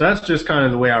 so that's just kind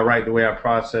of the way I write, the way I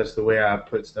process, the way I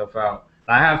put stuff out.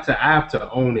 I have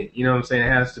to own it. You know what I'm saying? It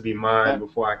has to be mine right.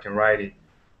 before I can write it.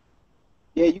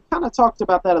 Yeah, you kind of talked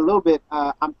about that a little bit.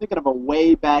 I'm thinking of a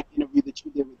way back interview that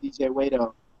you did with DJ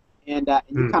Wado, and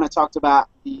you Mm, kind of talked about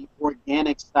the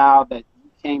organic style that you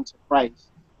came to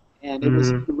Christ, and it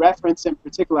was mm, in reference in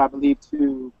particular, I believe,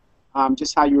 to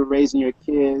just how you were raising your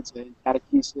kids and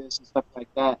catechesis and stuff like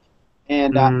that,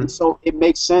 and mm, so it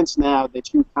makes sense now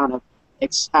that you kind of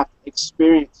have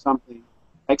experienced something.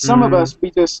 Like some of mm, us,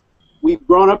 we've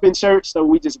grown up in church, so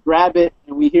we just grab it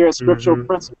and we hear a scriptural mm,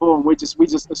 principle and we just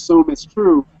assume it's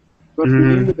true. But for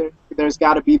you, mm. there's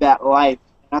got to be that life,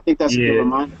 and I think that's a good Yeah,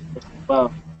 reminder for us as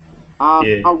well.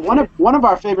 yeah. One of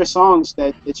our favorite songs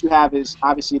that you have is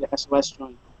obviously the SOS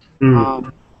joint. Um,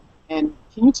 Mm, and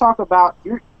can you talk about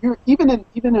you're even in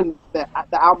the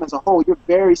album as a whole, you're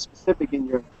very specific in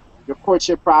your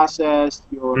courtship process,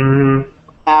 your mm,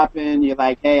 what happened. You're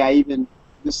like, hey, I even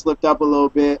just slipped up a little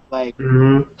bit. Like,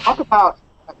 mm, talk about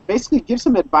basically give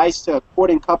some advice to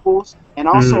courting couples, and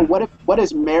also mm. what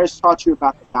has marriage taught you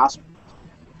about the gospel?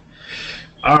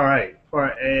 All right.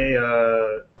 Part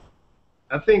A.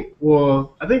 I think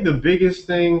the biggest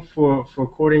thing for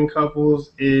courting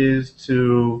couples is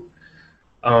to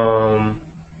um,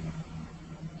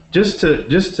 just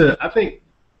to I think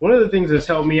one of the things that's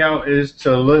helped me out is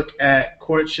to look at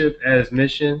courtship as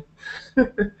mission.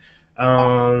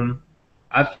 um,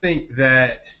 I think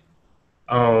that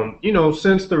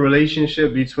since the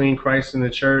relationship between Christ and the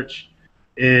church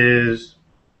is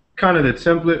kind of the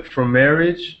template for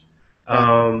marriage,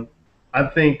 Right, um, I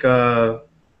think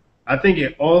I think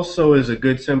it also is a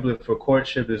good template for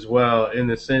courtship as well, in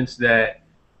the sense that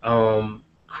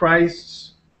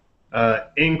Christ's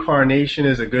incarnation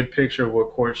is a good picture of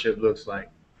what courtship looks like.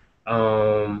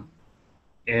 Um,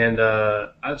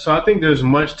 so I think there's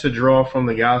much to draw from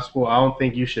the gospel. I don't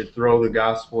think you should throw the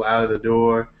gospel out of the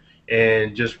door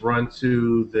and just run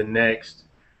to the next,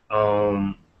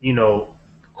 you know,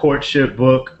 courtship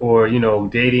book or,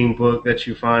 dating book that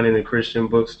you find in the Christian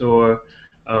bookstore.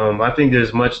 I think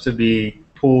there's much to be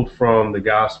pulled from the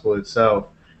gospel itself.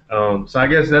 So I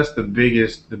guess that's the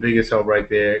biggest help right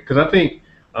there. Because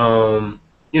um,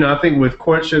 I think with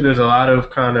courtship, there's a lot of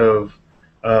kind of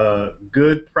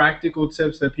good practical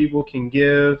tips that people can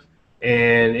give,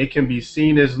 and it can be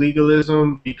seen as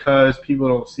legalism because people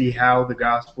don't see how the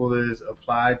gospel is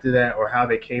applied to that or how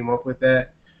they came up with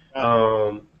that. Right.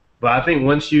 Um, but I think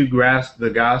once you grasp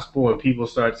the gospel and people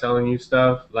start telling you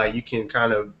stuff, like you can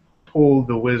kind of pull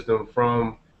the wisdom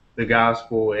from the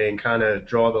gospel and kind of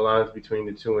draw the lines between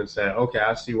the two and say, okay,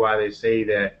 I see why they say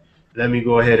that. Let me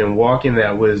go ahead and walk in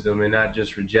that wisdom and not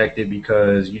just reject it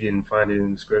because you didn't find it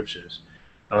in the scriptures.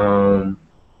 Um,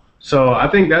 so I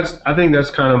think that's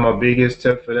kind of my biggest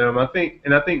tip for them. I think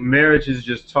marriage has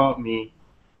just taught me,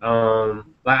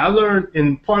 like I learned,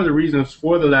 and part of the reasons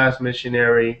for the last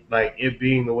missionary, like it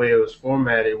being the way it was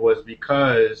formatted, was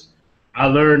because I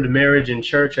learned marriage and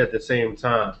church at the same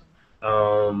time,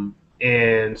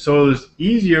 and so it was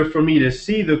easier for me to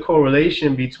see the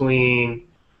correlation between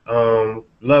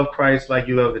love Christ like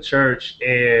you love the church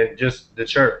and just the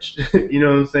church. You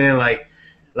know what I'm saying?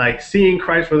 Like seeing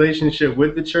Christ's relationship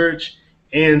with the church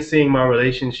and seeing my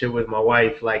relationship with my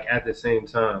wife like at the same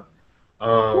time. Whew,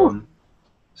 Um,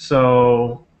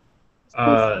 so that's good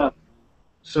uh, stuff.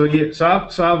 so yeah,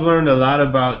 so I've learned a lot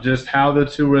about just how the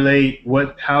two relate,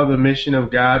 how the mission of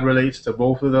God relates to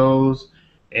both of those,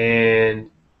 and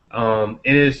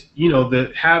it is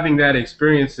the having that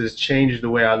experience has changed the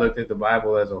way I looked at the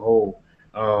Bible as a whole.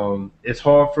 It's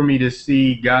hard for me to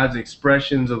see God's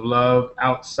expressions of love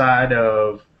outside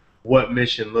of what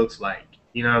mission looks like.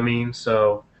 You know what I mean?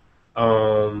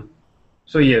 Um,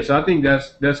 so yeah, so I think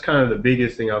that's kind of the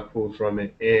biggest thing I've pulled from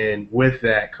it, and with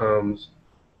that comes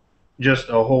just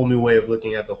a whole new way of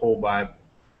looking at the whole Bible.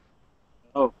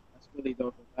 Oh, that's really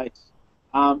dope advice.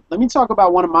 Let me talk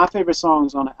about one of my favorite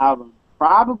songs on the album.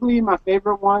 Probably my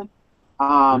favorite one.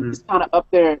 Mm-hmm. It's kind of up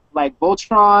there, like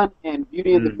Voltron and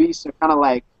Beauty and the Mm. Beast are kind of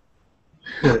like,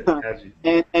 Got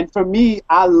you. and for me,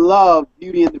 I love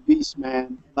Beauty and the Beast,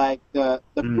 man. Like the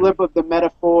Mm. flip of the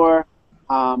metaphor,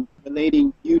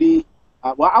 relating beauty.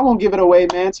 Well, I won't give it away,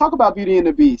 man. Talk about Beauty and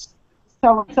the Beast. Just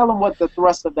tell them what the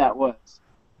thrust of that was.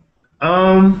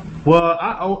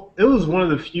 Well, it was one of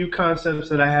the few concepts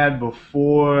that I had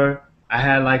before I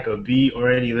had like a beat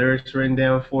or any lyrics written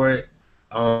down for it.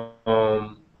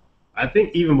 Um, I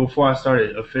think even before I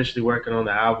started officially working on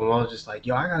the album, I was just like,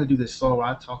 yo, I gotta do this song where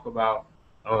I talk about,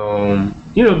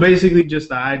 basically just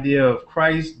the idea of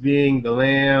Christ being the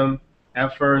lamb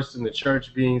at first and the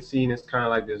church being seen as kind of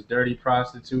like this dirty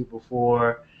prostitute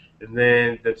before, and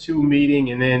then the two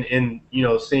meeting, and then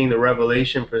seeing the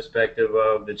revelation perspective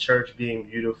of the church being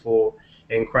beautiful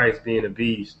and Christ being a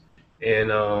beast. And,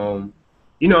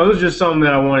 it was just something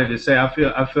that I wanted to say. I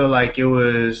feel like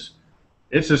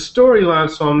it's a storyline,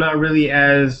 so I'm not really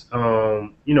as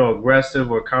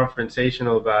aggressive or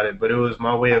confrontational about it. But it was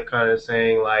my way of kind of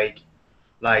saying like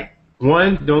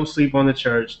one, don't sleep on the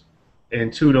church,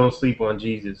 and two, don't sleep on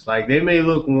Jesus. Like they may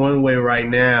look one way right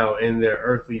now in their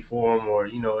earthly form, or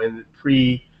in the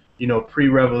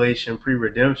pre-revelation,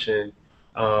 pre-redemption,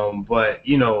 but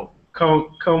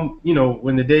come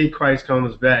when the day Christ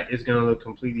comes back, it's gonna look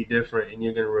completely different, and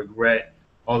you're gonna regret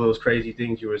all those crazy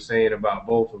things you were saying about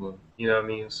both of them. You know what I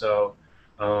mean? So,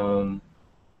 um,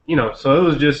 so it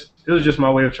was just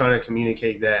my way of trying to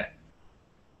communicate that.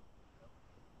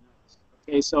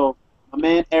 Okay, so my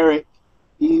man Eric,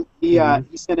 Hmm.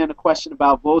 he sent in a question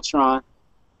about Voltron.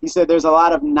 He said there's a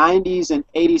lot of '90s and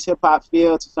 '80s hip hop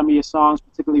feel to some of your songs,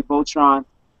 particularly Voltron.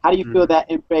 How do you feel Hmm.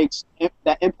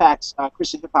 that impacts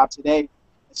Christian hip hop today,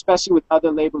 especially with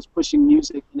other labels pushing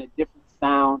music in a different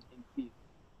sound and feel?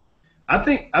 I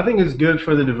think it's good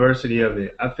for the diversity of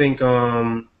it. I think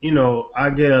I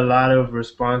get a lot of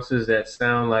responses that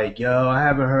sound like, "Yo, I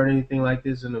haven't heard anything like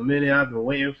this in a minute. I've been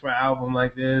waiting for an album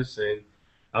like this." And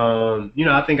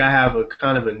I think I have a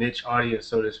kind of a niche audience,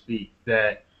 so to speak,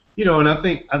 that and I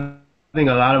think a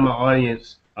lot of my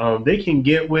audience they can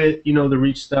get with the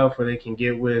Reach stuff, or they can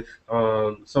get with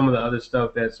some of the other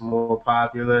stuff that's more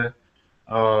popular.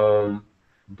 Um,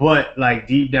 but like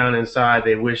deep down inside,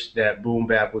 they wish that boom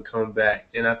bap would come back,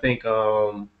 and I think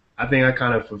I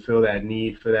kind of fulfill that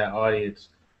need for that audience.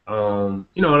 And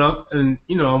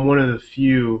I'm one of the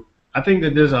few. I think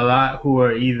that there's a lot who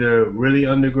are either really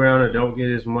underground or don't get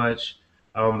as much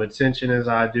attention as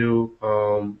I do,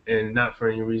 and not for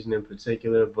any reason in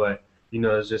particular, but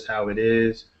it's just how it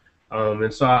is.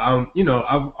 And so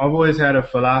I've always had a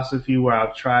philosophy where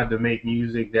I've tried to make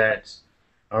music that's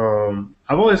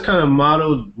I've always kind of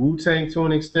modeled Wu Tang to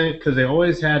an extent because they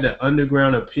always had the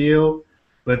underground appeal,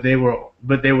 but they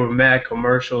were mad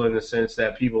commercial in the sense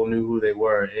that people knew who they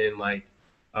were, and like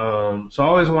so I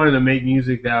always wanted to make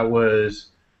music that was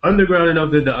underground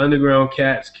enough that the underground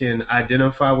cats can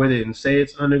identify with it and say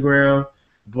it's underground,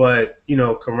 but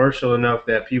commercial enough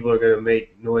that people are gonna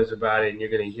make noise about it and you're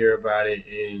gonna hear about it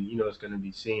and it's gonna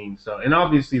be seen. So and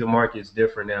obviously the market's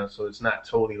different now, so it's not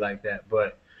totally like that,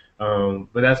 but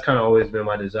that's kind of always been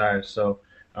my desire. So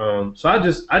I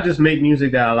just make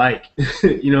music that I like,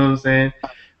 you know what I'm saying?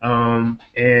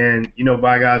 And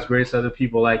by God's grace, other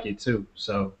people like it too.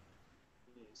 So.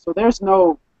 So there's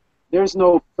no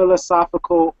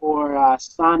philosophical or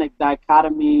sonic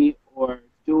dichotomy or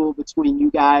duel between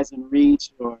you guys and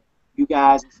Reach, or you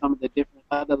guys and some of the different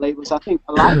other labels. I think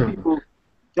a lot of people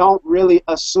don't really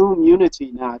assume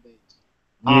unity nowadays.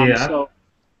 Yeah. So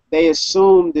they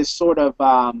assume this sort of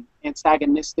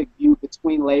antagonistic view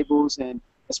between labels, and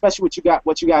especially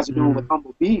what you guys are doing with Mhm.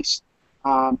 Humble Beast,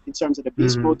 in terms of the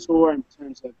Beast Mode Mhm. tour, in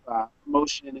terms of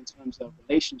promotion, in terms of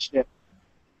relationship.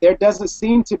 There doesn't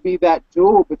seem to be that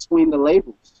duel between the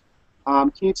labels.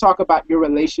 Can you talk about your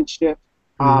relationship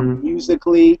Mhm.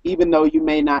 musically, even though you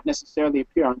may not necessarily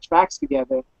appear on tracks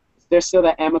together? Is there still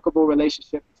that amicable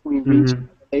relationship between Reach and Mhm.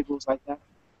 other labels like that?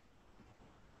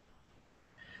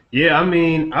 Yeah, I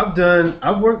mean,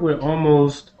 I've worked with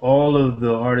almost all of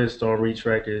the artists on Reach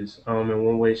Records, in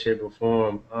one way, shape, or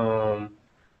form.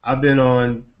 I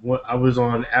was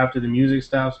on After the Music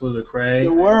Stops with The Lecrae.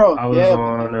 world, I was yeah,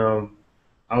 man. on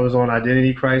I was on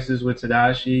Identity Crisis with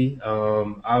Tadashi.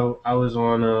 I was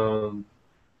on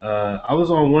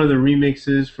one of the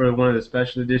remixes for one of the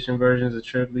special edition versions of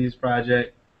Trip Lee's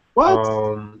project. What?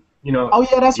 Oh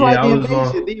yeah, that's right. Yeah, I was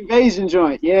on. The invasion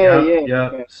joint. Yeah, Yep, yeah.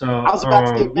 yep. Okay. So, I was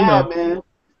about to get mad, man.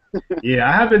 yeah,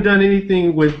 I haven't done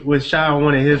anything with Shy on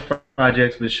one of his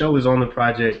projects, but Show was on the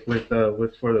project with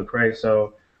for the Craig.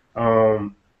 So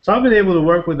I've been able to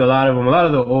work with a lot of them, a lot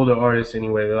of the older artists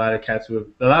anyway, a lot of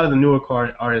the newer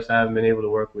artists I haven't been able to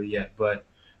work with yet,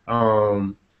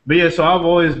 um, but yeah, so I've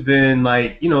always been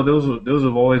like, those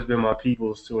have always been my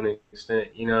peoples to an extent.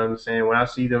 You know what I'm saying? When I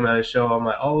see them at a show, I'm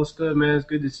like, oh, it's good, man. It's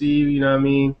good to see you. You know what I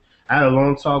mean? I had a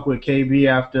long talk with KB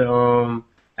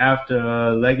after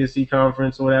a legacy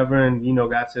conference or whatever, and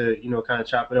got to kind of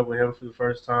chop it up with him for the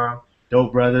first time.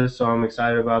 Dope brothers, so I'm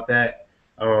excited about that.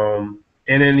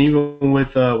 And then even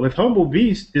with Humble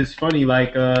Beast, it's funny.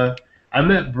 Like I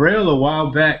met Braille a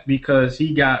while back because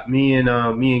he got me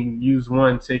and Use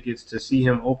One tickets to see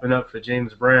him open up for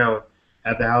James Brown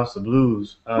at the House of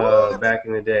Blues What? back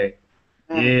in the day.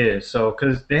 Man. Yeah, so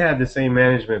because they had the same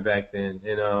management back then,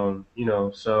 and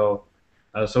so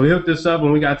we hooked us up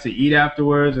and we got to eat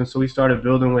afterwards, and so we started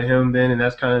building with him then, and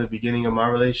that's kind of the beginning of my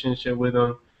relationship with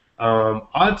him.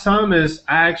 Odd Thomas,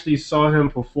 I actually saw him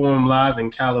perform live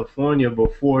in California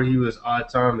before he was Odd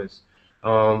Thomas.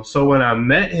 So when I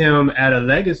met him at a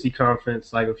Legacy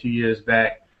conference like a few years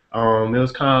back, it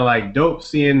was kind of like dope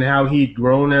seeing how he'd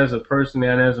grown as a person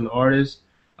and as an artist,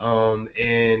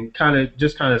 and kind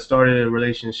of started a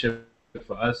relationship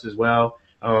for us as well.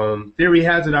 Theory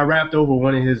has it I rapped over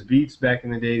one of his beats back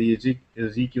in the day, the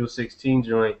Ezekiel 16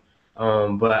 joint.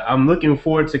 But I'm looking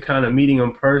forward to kind of meeting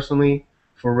him personally,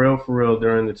 for real,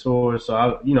 during the tour. So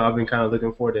I've been kind of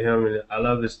looking forward to him, and I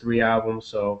love his 3 albums.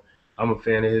 So I'm a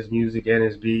fan of his music and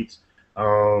his beats.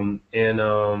 So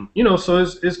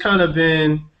it's kind of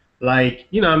been like,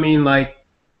 I mean, like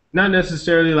not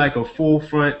necessarily like a full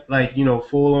front, like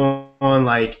full on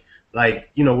like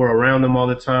we're around them all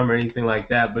the time or anything like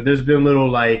that. But there's been little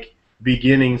like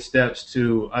beginning steps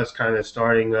to us kind of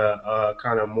starting a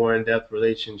kind of more in depth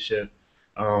relationship.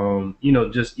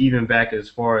 Just even back as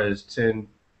far as 10,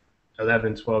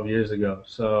 11, 12 years ago.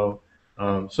 So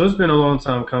it's been a long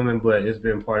time coming, but it's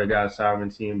been part of God's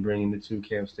sovereignty and bringing the two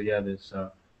camps together.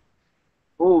 So.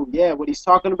 Oh yeah, what he's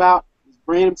talking about is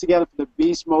bringing them together for the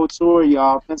Beast Mode tour,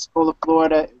 y'all. Pensacola,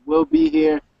 Florida. It will be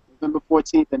here November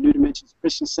 14th at New Dimensions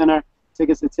Christian Center.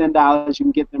 Tickets are $10. You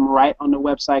can get them right on the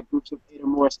website. Groups of 8 or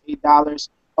more is $8.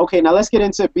 Okay, now let's get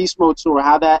into Beast Mode tour.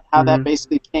 How that Hmm.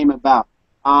 basically came about.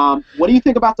 What do you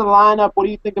think about the lineup? What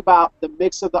do you think about the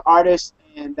mix of the artists?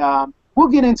 And we'll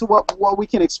get into what we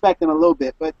can expect in a little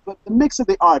bit. But the mix of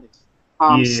the artists,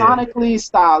 Yeah. sonically,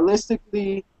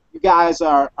 stylistically, you guys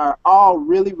are all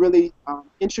really, really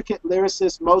intricate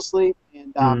lyricists mostly,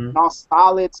 and Hmm. all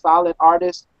solid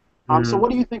artists. So Hmm.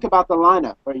 what do you think about the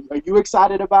lineup? Are you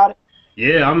excited about it?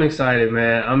 Yeah, I'm excited,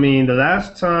 man. I mean, the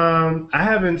last time I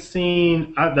haven't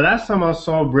seen, the last time I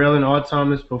saw Braille and Odd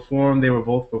Thomas perform, they were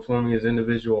both performing as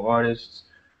individual artists.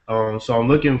 So I'm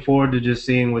looking forward to just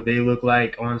seeing what they look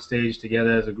like on stage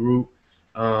together as a group.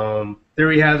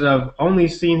 Theory has I've only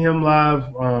seen him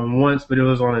live once, but it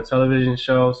was on a television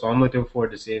show, so I'm looking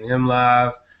forward to seeing him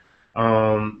live.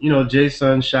 Jay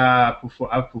Sunshine,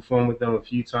 I've performed with them a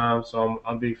few times, so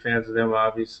I'm big fans of them,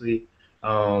 obviously.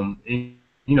 And,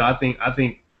 I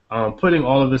think putting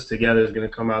all of this together is going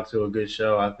to come out to a good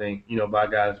show. I think by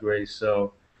God's grace.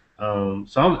 So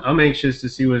I'm anxious to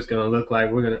see what it's going to look like.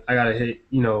 I gotta hit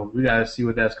we gotta see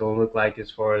what that's going to look like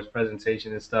as far as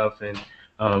presentation and stuff, and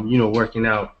working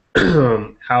out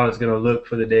how it's going to look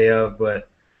for the day of. But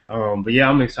yeah,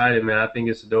 I'm excited, man. I think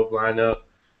it's a dope lineup.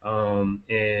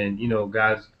 And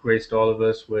God's graced all of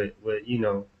us with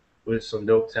some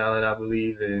dope talent, I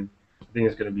believe, and I think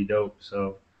it's gonna be dope.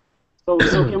 So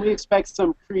So can we expect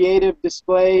some creative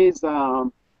displays?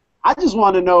 I just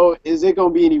want to know, is it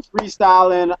going to be any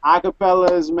freestyling,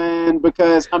 acapellas, man?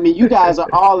 Because I mean, you guys are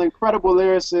all incredible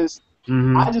lyricists.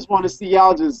 I hmm just want to see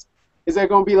y'all just. Is there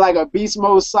going to be like a beast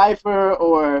mode cipher,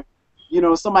 or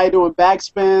somebody doing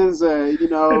backspins,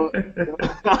 or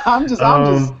I'm just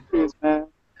um, serious, man.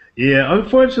 yeah,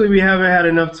 unfortunately, we haven't had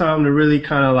enough time to really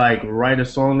kind of like write a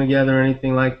song together or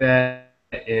anything like that.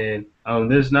 And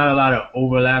there's not a lot of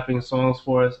overlapping songs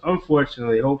for us.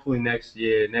 Unfortunately, hopefully next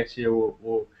year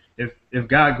we'll if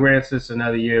God grants us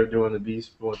another year of doing the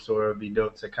Beast Sports tour, it'd be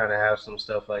dope to kind of have some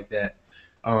stuff like that.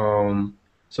 Um,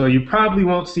 so you probably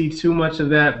won't see too much of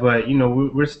that, but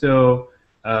we're still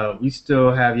we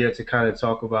still have yet to kind of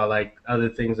talk about like other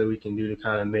things that we can do to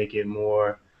kind of make it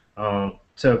more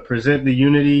to present the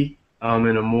unity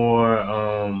in a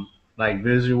more like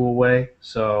visual way.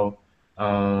 So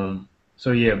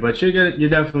yeah, but you're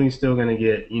definitely still gonna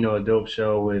get a dope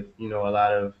show with a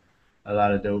lot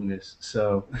of dopeness.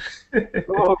 So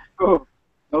Cool, cool.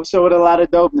 Don't show it a lot of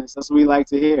dopeness. That's what we like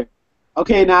to hear.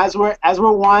 Okay, now as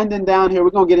we're winding down here, we're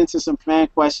gonna get into some fan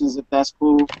questions if that's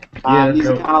cool. yeah, that's These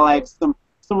are dope. kind of like some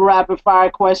rapid fire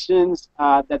questions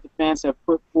that the fans have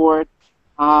put forward.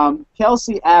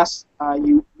 Kelsey asks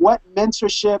you, what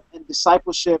mentorship and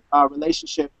discipleship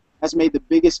relationship has made the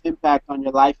biggest impact on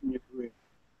your life and your career?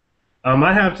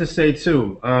 I have to say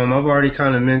too. I've already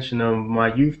kind of mentioned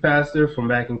my youth pastor from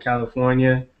back in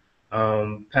California,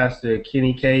 Pastor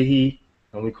Kenny Cahey,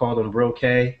 and we called him Bro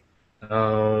K.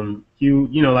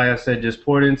 Like I said, just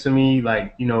poured into me,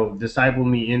 like discipled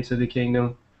me into the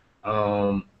kingdom.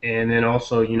 And then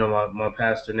also, my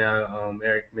pastor now,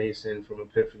 Eric Mason from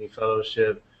Epiphany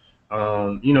Fellowship.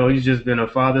 He's just been a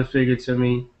father figure to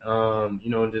me.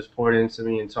 And just poured into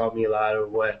me and taught me a lot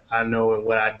of what I know and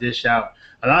what I dish out.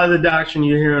 A lot of the doctrine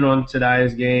you're hearing on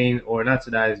today's game, or not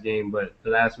today's game, but the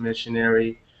last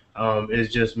missionary,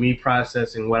 is just me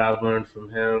processing what I've learned from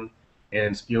him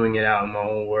and spewing it out in my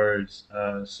own words.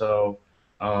 So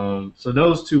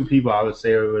those two people I would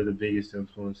say were the biggest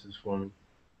influences for me.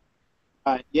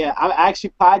 Yeah, I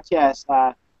actually podcast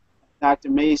Dr.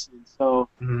 Mason, so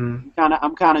Hmm.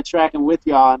 I'm kind of tracking with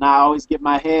y'all, and I always get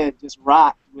my head just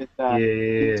rocked Yeah, with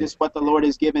yeah, just what the Lord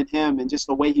has given him and just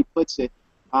the way he puts it.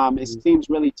 It yeah. seems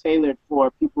really tailored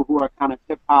for people who are kind of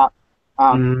hip hop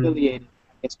Hmm. affiliated,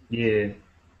 I guess we could say.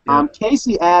 Yeah, yeah.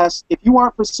 Casey asks, if you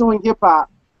weren't pursuing hip hop,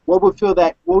 what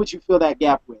would you fill that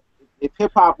gap with? If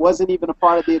hip hop wasn't even a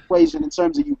part of the equation in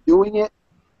terms of you doing it,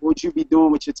 what would you be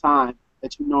doing with your time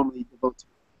that you normally devote to?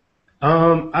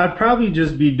 I'd probably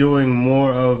just be doing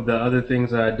more of the other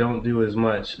things that I don't do as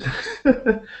much.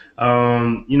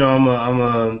 I'm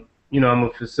a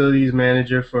facilities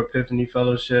manager for Epiphany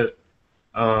Fellowship.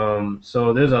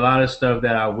 So there's a lot of stuff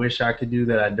that I wish I could do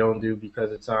that I don't do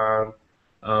because of time.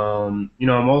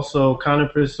 I'm also kind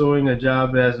of pursuing a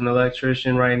job as an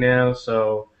electrician right now.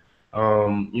 So,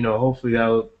 hopefully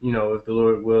if the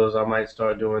Lord wills, I might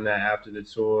start doing that after the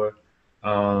tour.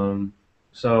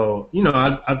 So,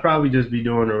 I'd probably just be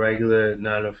doing a regular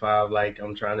 9 to 5 like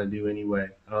I'm trying to do anyway.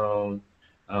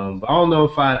 But I don't know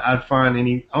if I'd find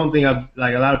any. I don't think I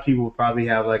like a lot of people probably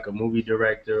have like a movie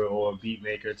director or a beat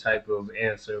maker type of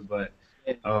answer, but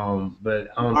Yeah,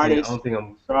 I an don't think I artist, don't think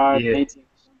I'm drawer, yeah painting.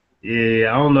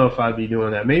 yeah I don't know if I'd be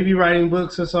doing that. Maybe writing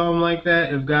books or something like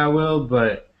that if God will,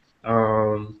 but I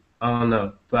don't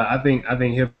know. But I think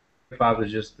hip hop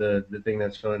is just the thing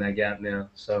that's filling that gap now.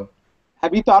 So.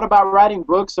 Have you thought about writing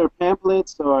books or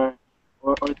pamphlets or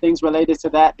things related to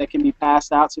that can be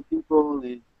passed out to people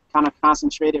and kind of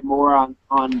concentrated more on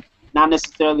not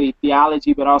necessarily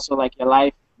theology but also like your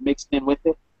life mixed in with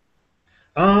it?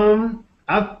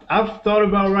 I've thought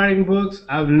about writing books.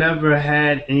 I've never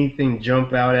had anything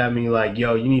jump out at me like,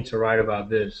 yo, you need to write about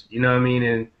this. You know what I mean?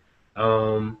 And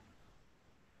um,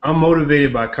 I'm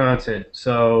motivated by content.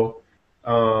 So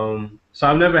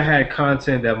I've never had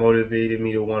content that motivated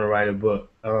me to want to write a book.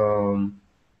 A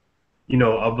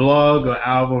blog or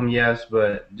album, yes,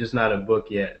 but just not a book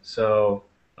yet. So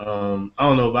I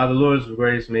don't know. By the Lord's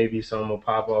grace, maybe something will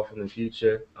pop off in the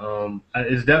future.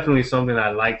 It's definitely something I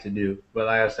like to do, but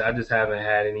like I said, I just haven't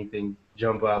had anything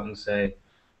jump out and say,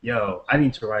 "Yo, I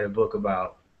need to write a book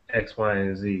about X, Y,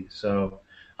 and Z." So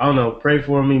I don't know. Pray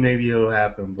for me. Maybe it'll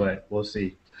happen, but we'll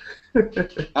see.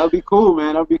 That would be cool,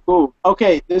 man. That would be cool.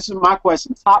 Okay, this is my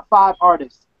question. Top 5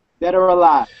 artists, dead or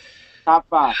alive. Top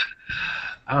 5.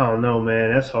 I don't know,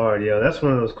 man. That's hard, yo. That's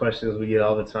one of those questions we get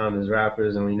all the time as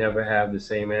rappers, and we never have the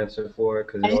same answer for it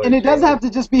because it And always it doesn't changes. have to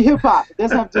just be hip hop. It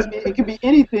doesn't have to just be. It can be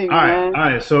anything, All man.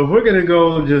 right. So if we're gonna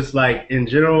go just like in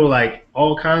general, like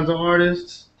all kinds of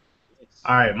artists.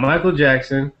 All right, Michael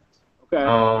Jackson, Okay.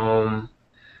 um,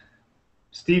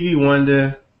 Stevie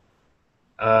Wonder,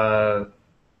 uh,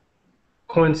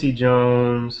 Quincy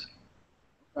Jones,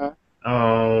 Okay.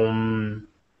 um,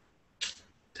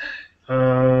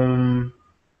 um,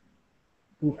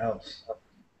 who else?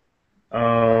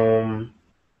 Um,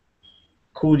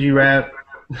 Cool G Rap,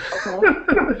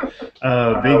 Okay.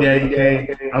 Big Daddy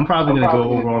Kane. I'm probably gonna go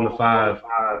over on the five.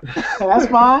 That's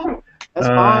fine. That's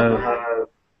fine, man. Uh,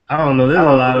 I don't know. There's a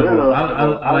lot of them.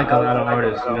 I like a lot of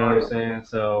artists. You know what I'm saying?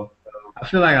 So I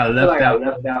feel like I left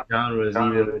out genres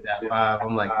even with that five.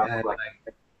 I'm like, man, like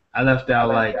I left out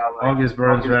like August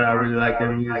Burns Red. I really like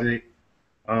their music.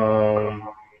 Um,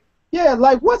 Yeah,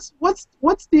 like what's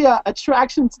the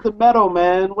attraction to the metal,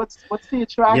 man? What's the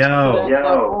attraction to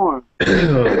that form?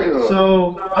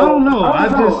 so I don't know.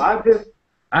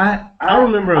 I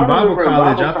remember in Bible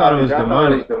college I thought it was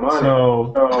demonic.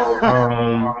 So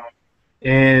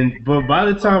but by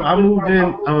the time I moved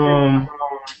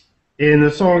in the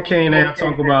song Kane, I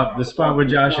talk about the spot where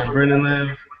Josh and Brendan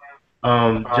live.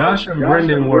 Josh and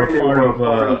Brendan were a part of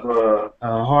a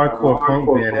hardcore punk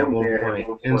band at one point,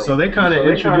 and so they kind of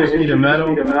introduced me to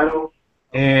metal.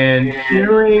 And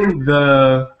hearing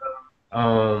the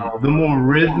more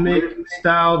rhythmic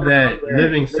style that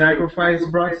Living Sacrifice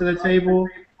brought to the table,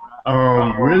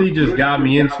 really just got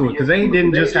me into it because they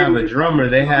didn't just have a drummer;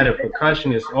 they had a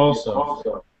percussionist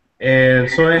also. And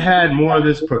so it had more of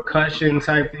this percussion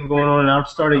type thing going on, and I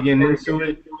started getting into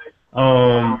it.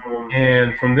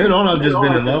 And from then on, I've just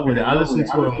been in love with it. I listen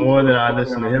to it more than I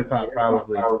listen to hip hop,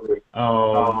 probably.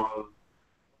 So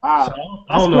Wow, I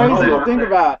that's don't know how crazy to that. think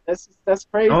about. That's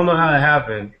I don't know crazy. how it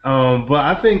happened. But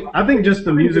I think just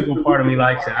the musical part of me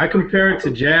likes it. I compare it to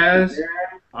jazz,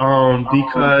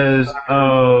 because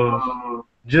of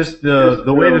just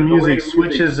the way the music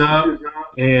switches up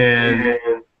and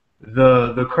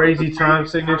the crazy time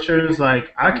signatures.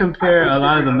 Like I compare a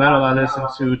lot of the metal I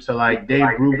listen to like Dave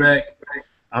Brubeck.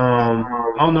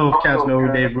 I don't know if cats know who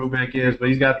Dave Brubeck is, but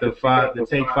he's got the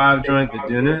Take Five joint, the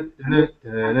dun dun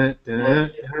dun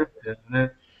dun dun.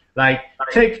 Like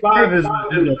Take Five is a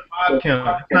five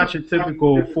count. It's not your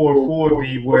typical 4/4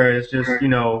 beat where it's just kick kick.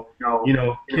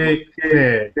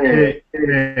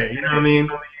 You know what I mean?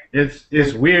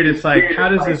 It's weird. It's like how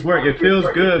does this work? It feels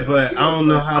good, but I don't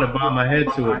know how to bob my head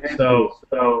to it. So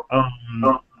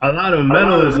a lot of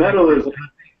metal is like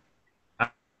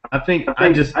I think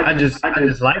I just like it.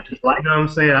 You know what I'm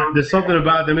saying? There's something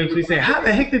about it that makes me say, how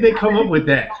the heck did they come up with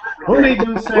that? What made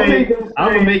them say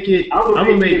I'm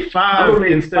gonna make five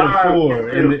instead of four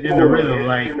in the rhythm,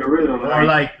 like or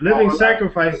like Living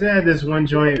Sacrifice. They had this one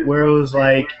joint where it was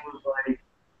like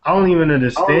I don't even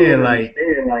understand. Like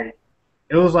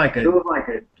it was like a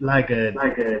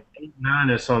 8/9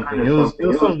 or something. It was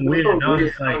something weird. And I was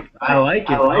just like, I like it.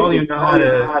 I don't even know how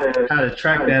to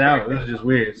track that out. It was just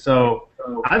weird. So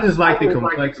I just like the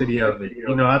complexity of it.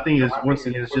 I think it's once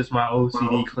again it's just my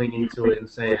OCD clinging to it and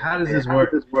saying, how does this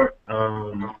work? But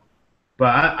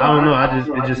I don't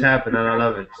know. It just happened and I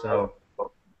love it. So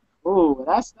Ooh,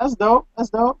 that's dope. That's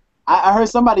dope. I heard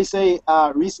somebody say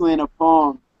recently in a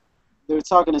poem, they were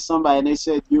talking to somebody and they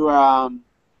said you were I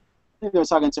think they were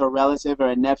talking to a relative or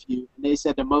a nephew, and they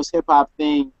said the most hip hop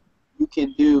thing you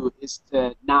can do is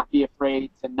to not be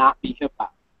afraid to not be hip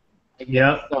hop. I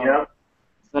guess. yep,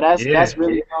 So that's yeah.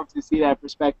 really dope to see that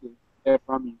perspective there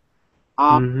from you.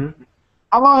 Mhm.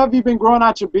 How long have you been growing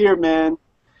out your beard, man?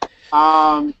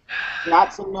 Um,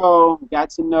 got to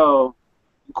know.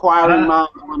 Inquiring I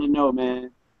minds want to know,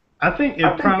 man. I think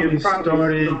it probably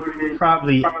started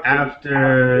probably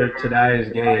after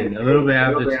today's game, a little bit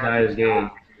after today's game.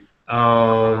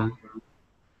 Um,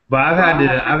 But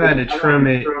I've had to trim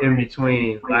it in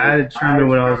between. Like, I had to trim it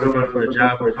when I was looking for a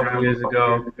job a couple years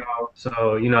ago. So,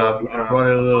 I brought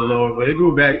it a little lower, but it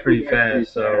grew back pretty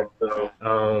fast. So,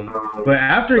 but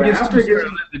after it gets too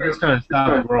certain length, it just kind of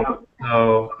stops growing.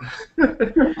 So,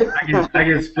 I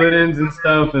get split ends and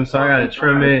stuff, and so I got to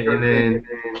trim it, and then,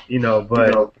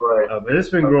 but it's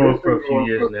been growing for a few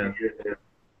years now.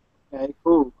 Okay,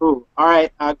 cool, cool. All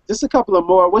right, just a couple of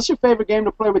more. What's your favorite game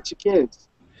to play with your kids?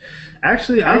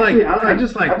 Actually, I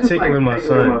just like tickling my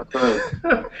son.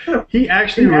 He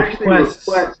actually requests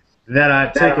that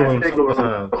I tickle him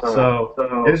sometimes. So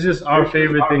it's just our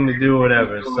favorite thing to do,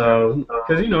 whatever. So,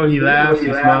 because he laughs, he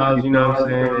smiles. You know what I'm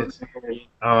saying?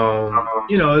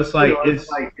 It's like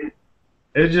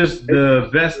it's just the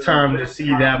best time to see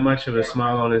that much of a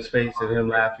smile on his face and him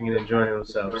laughing and enjoying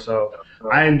himself. So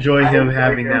I enjoy him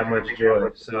having that much joy.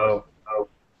 So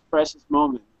Precious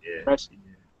moment. yeah. Precious.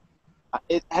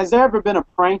 Has there ever been a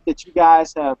prank that you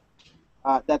guys have,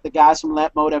 that the guys from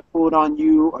Let Mode have pulled on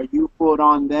you, or you pulled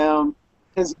on them?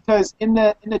 Because in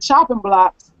the chopping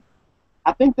blocks,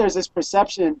 I think there's this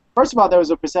perception. First of all, there was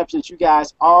a perception that you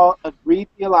guys all agreed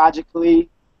theologically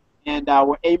and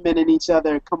were amening each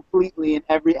other completely in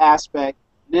every aspect.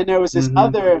 And then there was this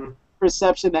other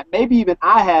perception that maybe even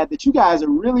I had, that you guys are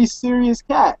really serious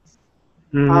cats.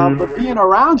 But being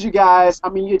around you guys, I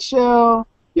mean, you chill,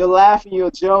 you'll laugh and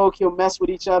you'll joke, you'll mess with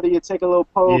each other, you'll take a little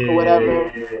poke or whatever.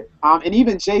 And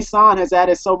even Jason has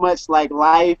added so much like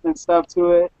life and stuff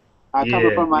to it,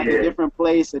 coming from like a different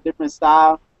place, a different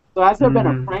style. So has there been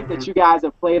a prank that you guys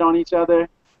have played on each other?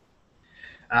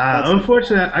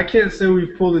 Unfortunately, I can't say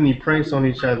we've pulled any pranks on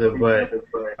each other, but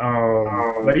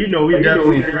we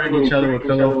definitely threaten each other with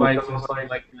pillow fights and stuff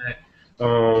like that.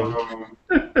 So,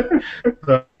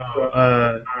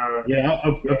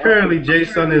 apparently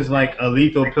Jason is like a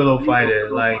lethal pillow fighter.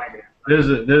 Like, there's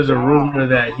a rumor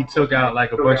that he took out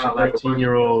like a bunch of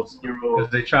 13-year-olds because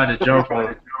they tried to jump on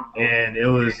him, and it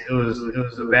was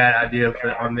a bad idea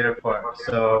on their part.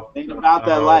 So Think about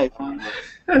that life, huh?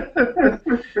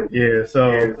 yeah,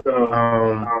 so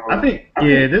I think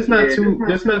there's not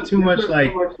too much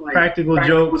like practical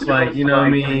jokes, like, what I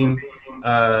mean,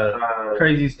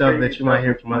 crazy stuff that you might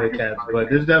hear from other cats, but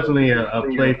there's definitely a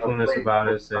playfulness about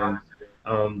us,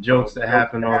 and jokes that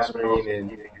happen off screen,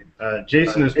 and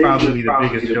Jason is probably the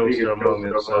biggest jokester among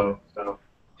us, so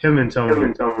him and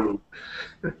Tony.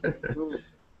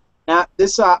 Now,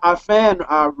 this our fan,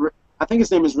 I think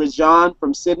his name is Rajan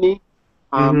from Sydney.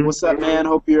 What's up, man?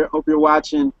 Hope you're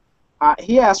watching.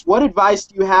 He asked, "What advice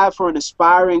do you have for an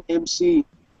aspiring MC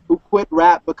who quit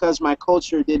rap because my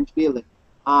culture didn't feel it?"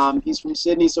 He's from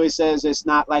Sydney, so he says it's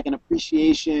not like an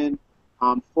appreciation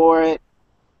for it.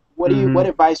 What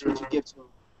advice would you give to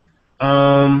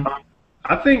him?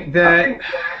 I think that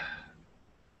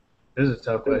this is a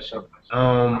tough question.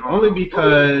 Only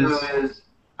because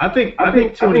I think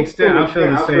to an extent I feel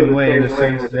the same way, in the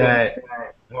sense that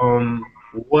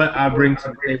what I bring to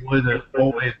the table isn't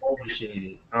always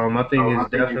appreciated. I think it's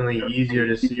definitely easier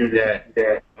to see that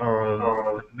the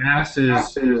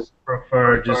masses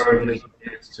prefer just something they can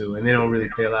dance to, and they don't really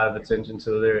pay a lot of attention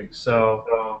to the lyrics. So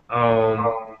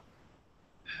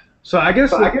I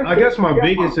guess my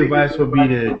biggest advice would be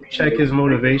to check his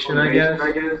motivation, I guess.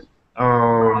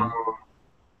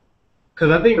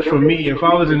 Because I think for me, if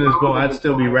I was in this boat, I'd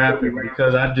still be rapping,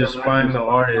 because I'd just find the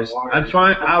artist. I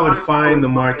would find the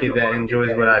market that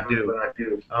enjoys what I do.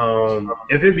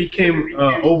 If it became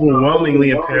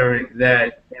overwhelmingly apparent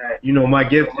that my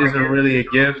gift isn't really a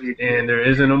gift and there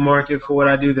isn't a market for what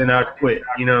I do, then I'd quit.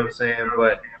 You know what I'm saying?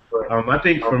 But I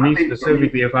think for me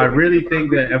specifically, if I really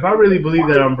believe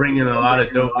that I'm bringing a lot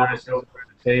of dope lyrics to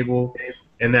the table,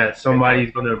 and that somebody's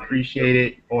gonna appreciate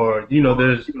it, or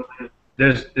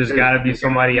there's got to be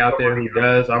somebody out there who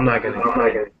does, I'm not gonna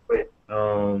quit.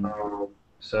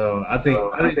 So I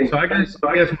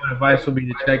guess my advice would be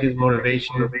to check his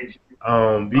motivation,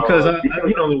 because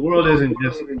the world isn't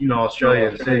just Australia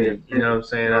and Sydney. You know what I'm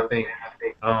saying? I think,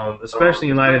 especially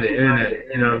in light of the internet,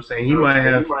 you know what I'm saying, he might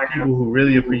have people who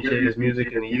really appreciate his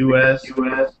music in the U.S.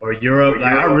 or Europe.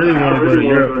 Like, I really want to go to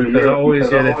Europe, because I always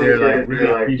hear that they're like really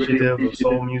appreciative of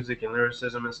soul music and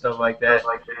lyricism and stuff like that,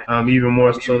 even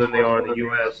more so than they are in the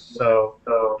U.S. So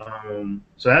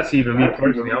that's even me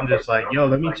personally. I'm just like, yo,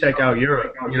 let me check out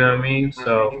Europe. You know what I mean?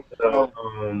 So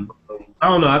I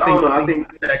don't know. I think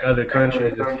check other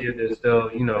countries to see if there's still,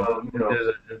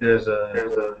 if there's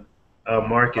a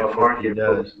market for what he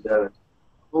does.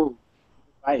 Ooh,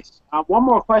 nice. One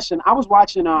more question. I was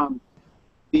watching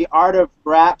the Art of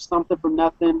Rap, Something from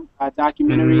Nothing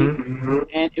documentary,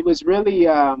 and it was really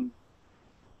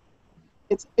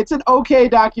it's an okay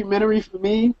documentary for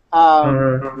me.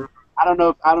 Uh-huh. I don't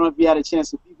know if you had a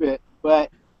chance to peep it,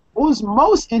 but what was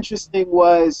most interesting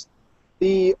was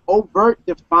the overt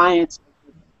defiance of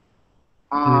hip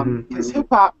hop. Mhm. Because hip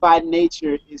hop by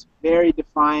nature is very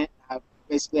defiant.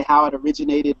 Basically, how it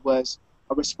originated was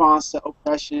a response to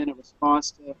oppression, a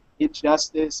response to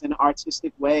injustice in an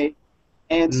artistic way.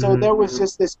 And so Mhm. there was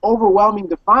just this overwhelming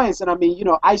defiance. And I mean, you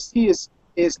know, Ice-T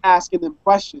is asking them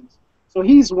questions. So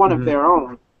he's one of Mhm. their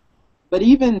own. But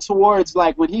even towards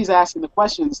like when he's asking the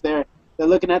questions, they're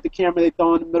looking at the camera, they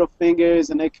throwing the middle fingers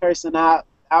and they're cursing out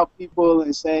people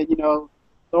and saying, you know,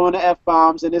 throwing the F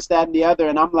bombs and this, that, and the other.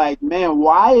 And I'm like, man,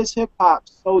 why is hip hop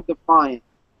so defiant?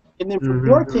 And then from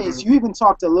your Mhm. case, you even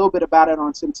talked a little bit about it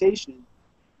on Temptation.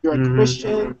 You're a Mhm.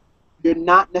 Christian. You're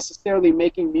not necessarily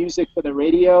making music for the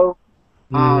radio,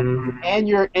 Mhm. and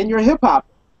you're hip hop.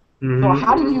 So Mhm.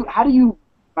 how do you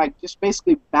like just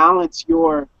basically balance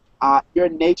your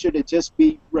nature to just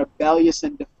be rebellious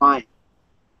and defiant?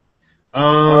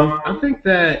 I think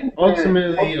that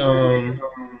ultimately,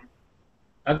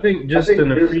 I think just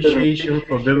an appreciation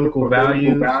for biblical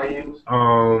values,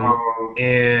 um,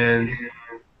 and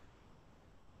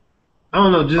I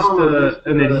don't know, just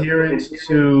an adherence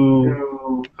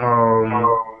to,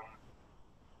 um,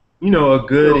 a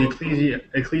good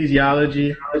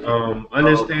ecclesiology,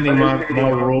 understanding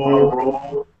my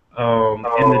role,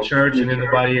 in the church and in the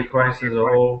body of Christ as a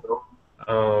whole.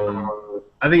 Um,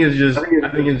 I think it's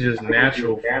just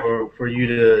natural for you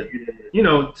to,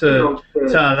 to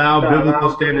allow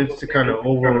biblical standards to kind of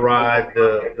override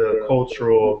the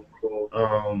cultural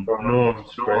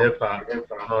norms for hip hop.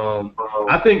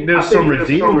 I think there's some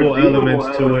redeemable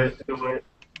elements to it,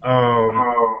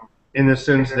 um, in the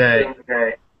sense that,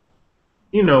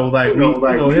 like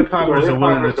hip hoppers are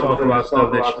willing to talk about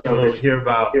stuff that you won't hear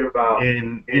about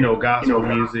in, gospel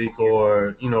music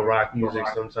or, rock music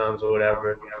sometimes or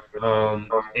whatever.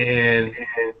 And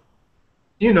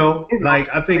like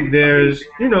I think there's,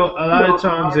 a lot of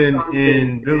times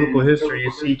in biblical history,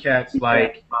 you see cats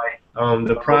like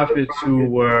the prophets who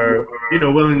were,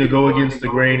 willing to go against the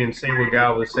grain and say what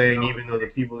God was saying, even though the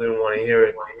people didn't want to hear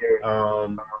it.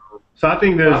 So I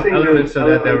think there's elements of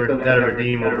that are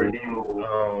redeemable,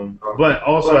 but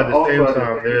also at the same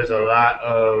time, there's a lot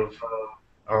of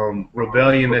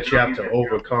rebellion that you have to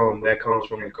overcome that comes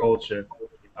from the culture.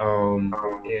 And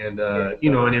and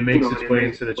it makes its way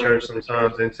into the church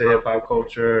sometimes, into hip hop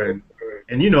culture,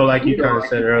 and like you kind of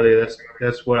said earlier,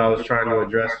 that's what I was trying to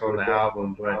address on the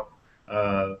album.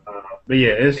 Uh, but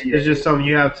yeah, it's just something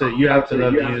you have to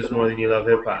love Jesus more than you love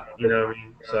hip hop. You know what I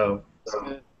mean? So. It's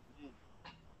good.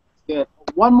 Good.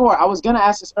 One more. I was gonna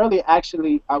ask this earlier.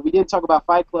 Actually, we didn't talk about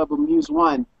Fight Club or Muse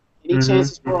One. Any Mhm.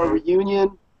 chances for a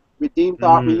reunion, Redeem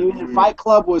Thought Mhm. reunion? Fight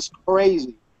Club was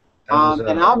crazy. That's what's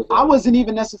And up. I wasn't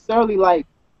even necessarily like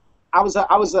I was a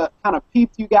kind of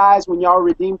peeped you guys when y'all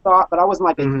Redeem Thought, but I wasn't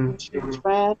like a Mhm. huge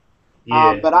fan.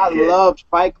 Yeah. But I loved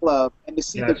Fight Club and to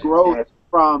see the Gotcha. growth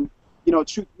from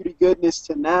Truth, Beauty, Goodness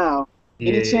to now. Yeah.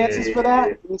 Any Yeah. chances for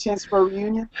that? Any chance for a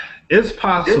reunion? It's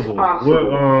possible.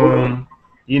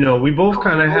 We both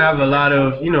kind of have a lot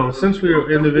of, since we were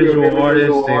individual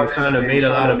artists and kind of made a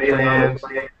lot of plans.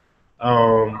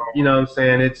 You know what I'm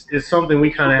saying? It's something we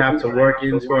kind of have to work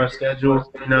into our schedule.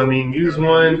 You know what I mean? Use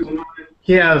one.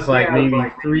 He has like maybe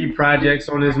 3 projects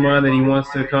on his mind that he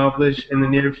wants to accomplish in the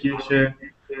near future.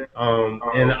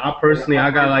 And I personally,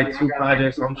 I got like 2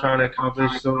 projects I'm trying to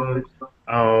accomplish soon.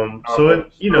 So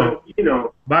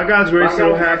by God's grace,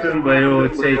 it'll happen, but it will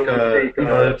take,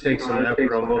 it'll take some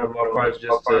effort on both of our parts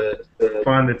just to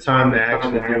find the time to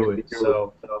actually do it.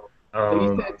 So, So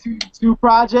you um, said two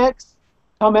projects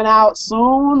coming out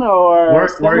soon or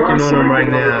semi working on them soon? right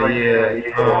now. Yeah.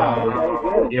 Okay,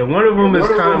 good. Yeah. One of them is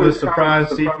kind of a surprise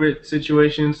secret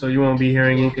situation, so you won't be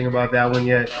hearing anything about that one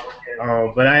yet.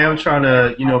 But I am trying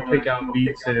to, pick out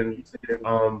beats and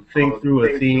think through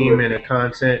a theme and a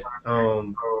concept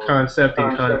and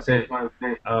content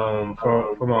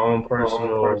for my own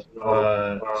personal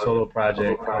solo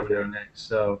project coming up next.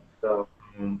 So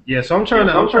yeah, so I'm trying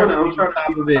to be on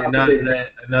top of it and not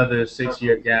let another 6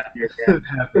 year gap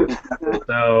happen.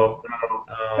 So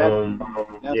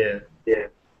Definitely. yeah.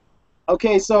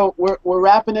 Okay, so we're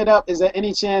wrapping it up. Is there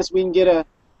any chance we can get a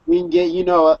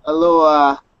little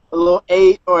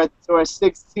 8 or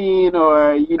 16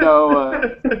 or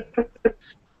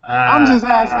I'm uh, just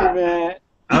asking, man.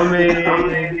 I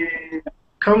mean,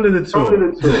 come to the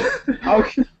tour.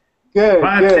 Okay, good,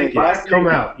 Buy a good. ticket. Come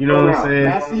out. You know what I'm saying?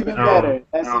 That's even better.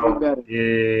 That's even better.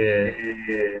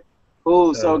 Yeah.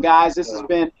 Cool. So, So, guys, this has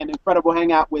been an incredible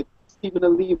hangout with Stephen the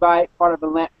Levite, part of the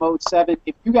Lamp Mode 7.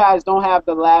 If you guys don't have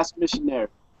the last missionary,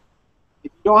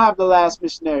 If you don't have The Last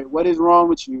Missionary, what is wrong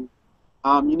with you?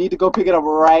 You need to go pick it up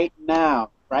right now.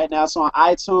 Right now, it's on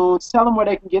iTunes. Tell them where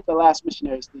they can get The Last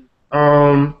Missionary, Steve.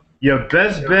 Your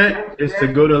best bet is to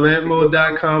go to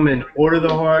lampmode.com and order the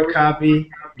hard copy,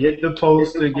 get the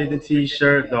poster, get the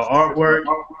t-shirt, the artwork.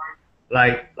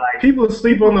 Like people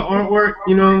sleep on the artwork,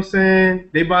 you know what I'm saying?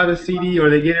 They buy the CD or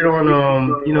they get it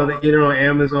on they get it on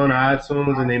Amazon or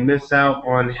iTunes and they miss out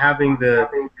on having the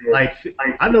like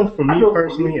I know for me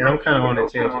personally, and I'm kind of on a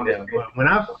tangent now, but when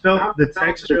I felt the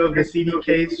texture of the CD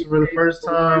case for the first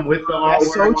time with the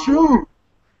That's so artwork, true.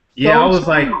 yeah, I So was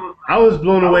like, true. I was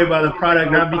blown away by the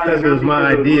product, not because it was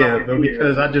my idea, but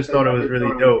because I just thought it was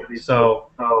really dope.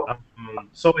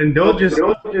 So indulge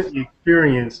the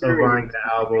experience of buying the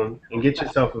album and get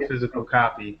yourself a physical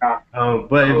copy.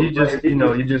 But if you just,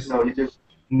 you're just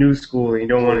new school and you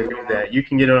don't want to do that, you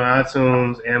can get it on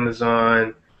iTunes,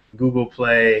 Amazon, Google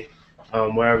Play,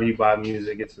 wherever you buy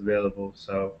music, it's available.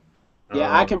 So, Yeah,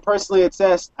 I um, can personally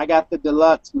attest. I got the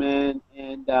deluxe, man,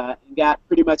 and got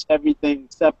pretty much everything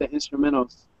except the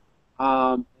instrumentals.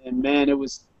 And man, it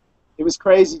was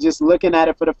crazy just looking at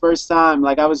it for the first time.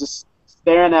 Like I was just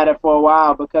staring at it for a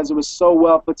while because it was so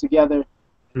well put together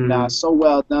and mhm. so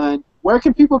well done. Where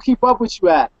can people keep up with you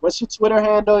at? What's your Twitter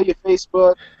handle? Your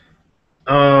Facebook?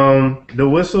 The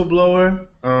whistleblower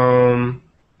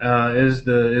is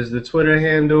the Twitter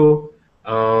handle.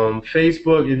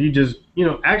 Facebook, if you just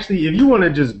actually if you want to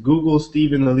just Google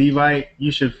Stephen the Levite,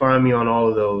 you should find me on all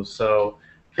of those. So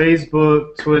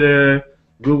Facebook, Twitter,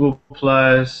 Google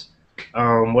Plus,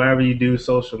 wherever you do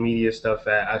social media stuff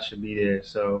at, I should be there.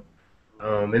 So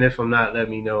and if I'm not, let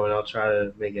me know and I'll try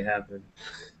to make it happen.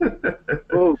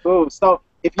 Cool, cool. So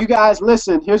if you guys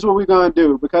listen, here's what we're gonna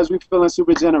do because we're feeling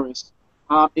super generous.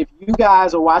 If you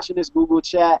guys are watching this Google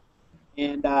chat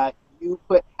and you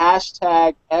put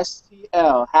hashtag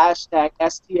STL,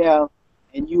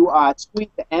 and you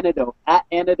tweet the antidote at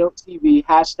Antidote TV,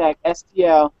 hashtag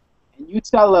STL, and you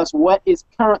tell us what is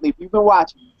currently, if you've been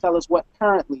watching, you tell us what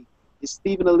currently is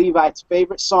Stephen the Levite's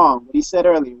favorite song, what he said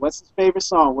earlier. What's his favorite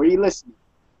song? Where are you listening?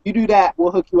 You do that,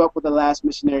 we'll hook you up with the Last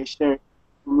Missionary shirt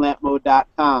from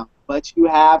lampmode.com. But you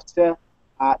have to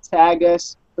tag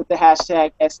us, put the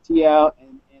hashtag STL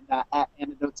and at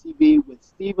Antidote TV with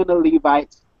Stephen the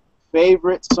Levite's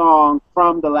favorite song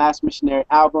from the Last Missionary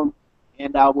album,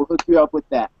 and we'll hook you up with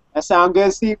that. That sound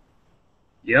good, Steve?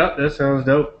 Yep, that sounds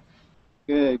dope.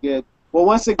 Good, good. Well,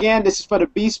 once again, this is for the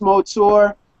Beast Mode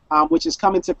Tour, which is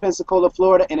coming to Pensacola,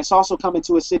 Florida, and it's also coming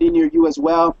to a city near you as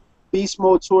well.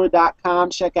 BeastModeTour.com.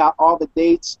 Check out all the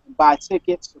dates and buy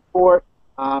tickets, support.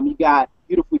 You got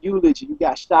Beautiful Eulogy, you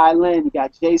got Shy Lynn, you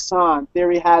got Jason,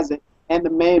 Theory Has It, and the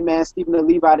main man, Stephen the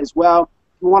Levite as well.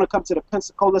 If you want to come to the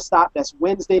Pensacola stop, that's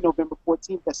Wednesday, November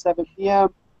 14th at 7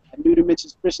 p.m. at New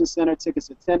Dimensions Christian Center. Tickets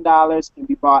are $10, can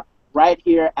be bought right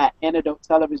here at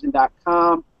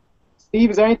AntidoteTelevision.com. Steve,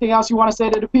 is there anything else you want to say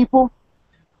to the people?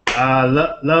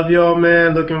 Love y'all,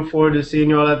 man. Looking forward to seeing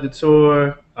y'all at the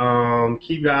tour.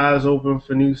 Keep your eyes open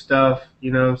for new stuff.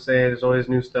 You know what I'm saying? There's always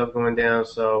new stuff going down.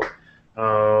 So,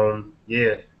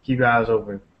 yeah, keep your eyes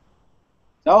open.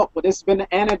 Dope. Well, this has been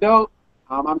the Antidote.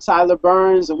 I'm Tyler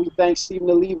Burns, and we thank Stephen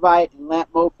the Levite and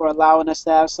Lampmo for allowing us to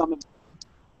have some.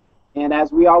 And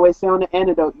as we always say on the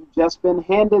Antidote, you've just been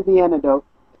handed the antidote.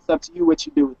 It's up to you what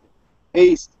you do with it.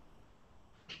 Peace.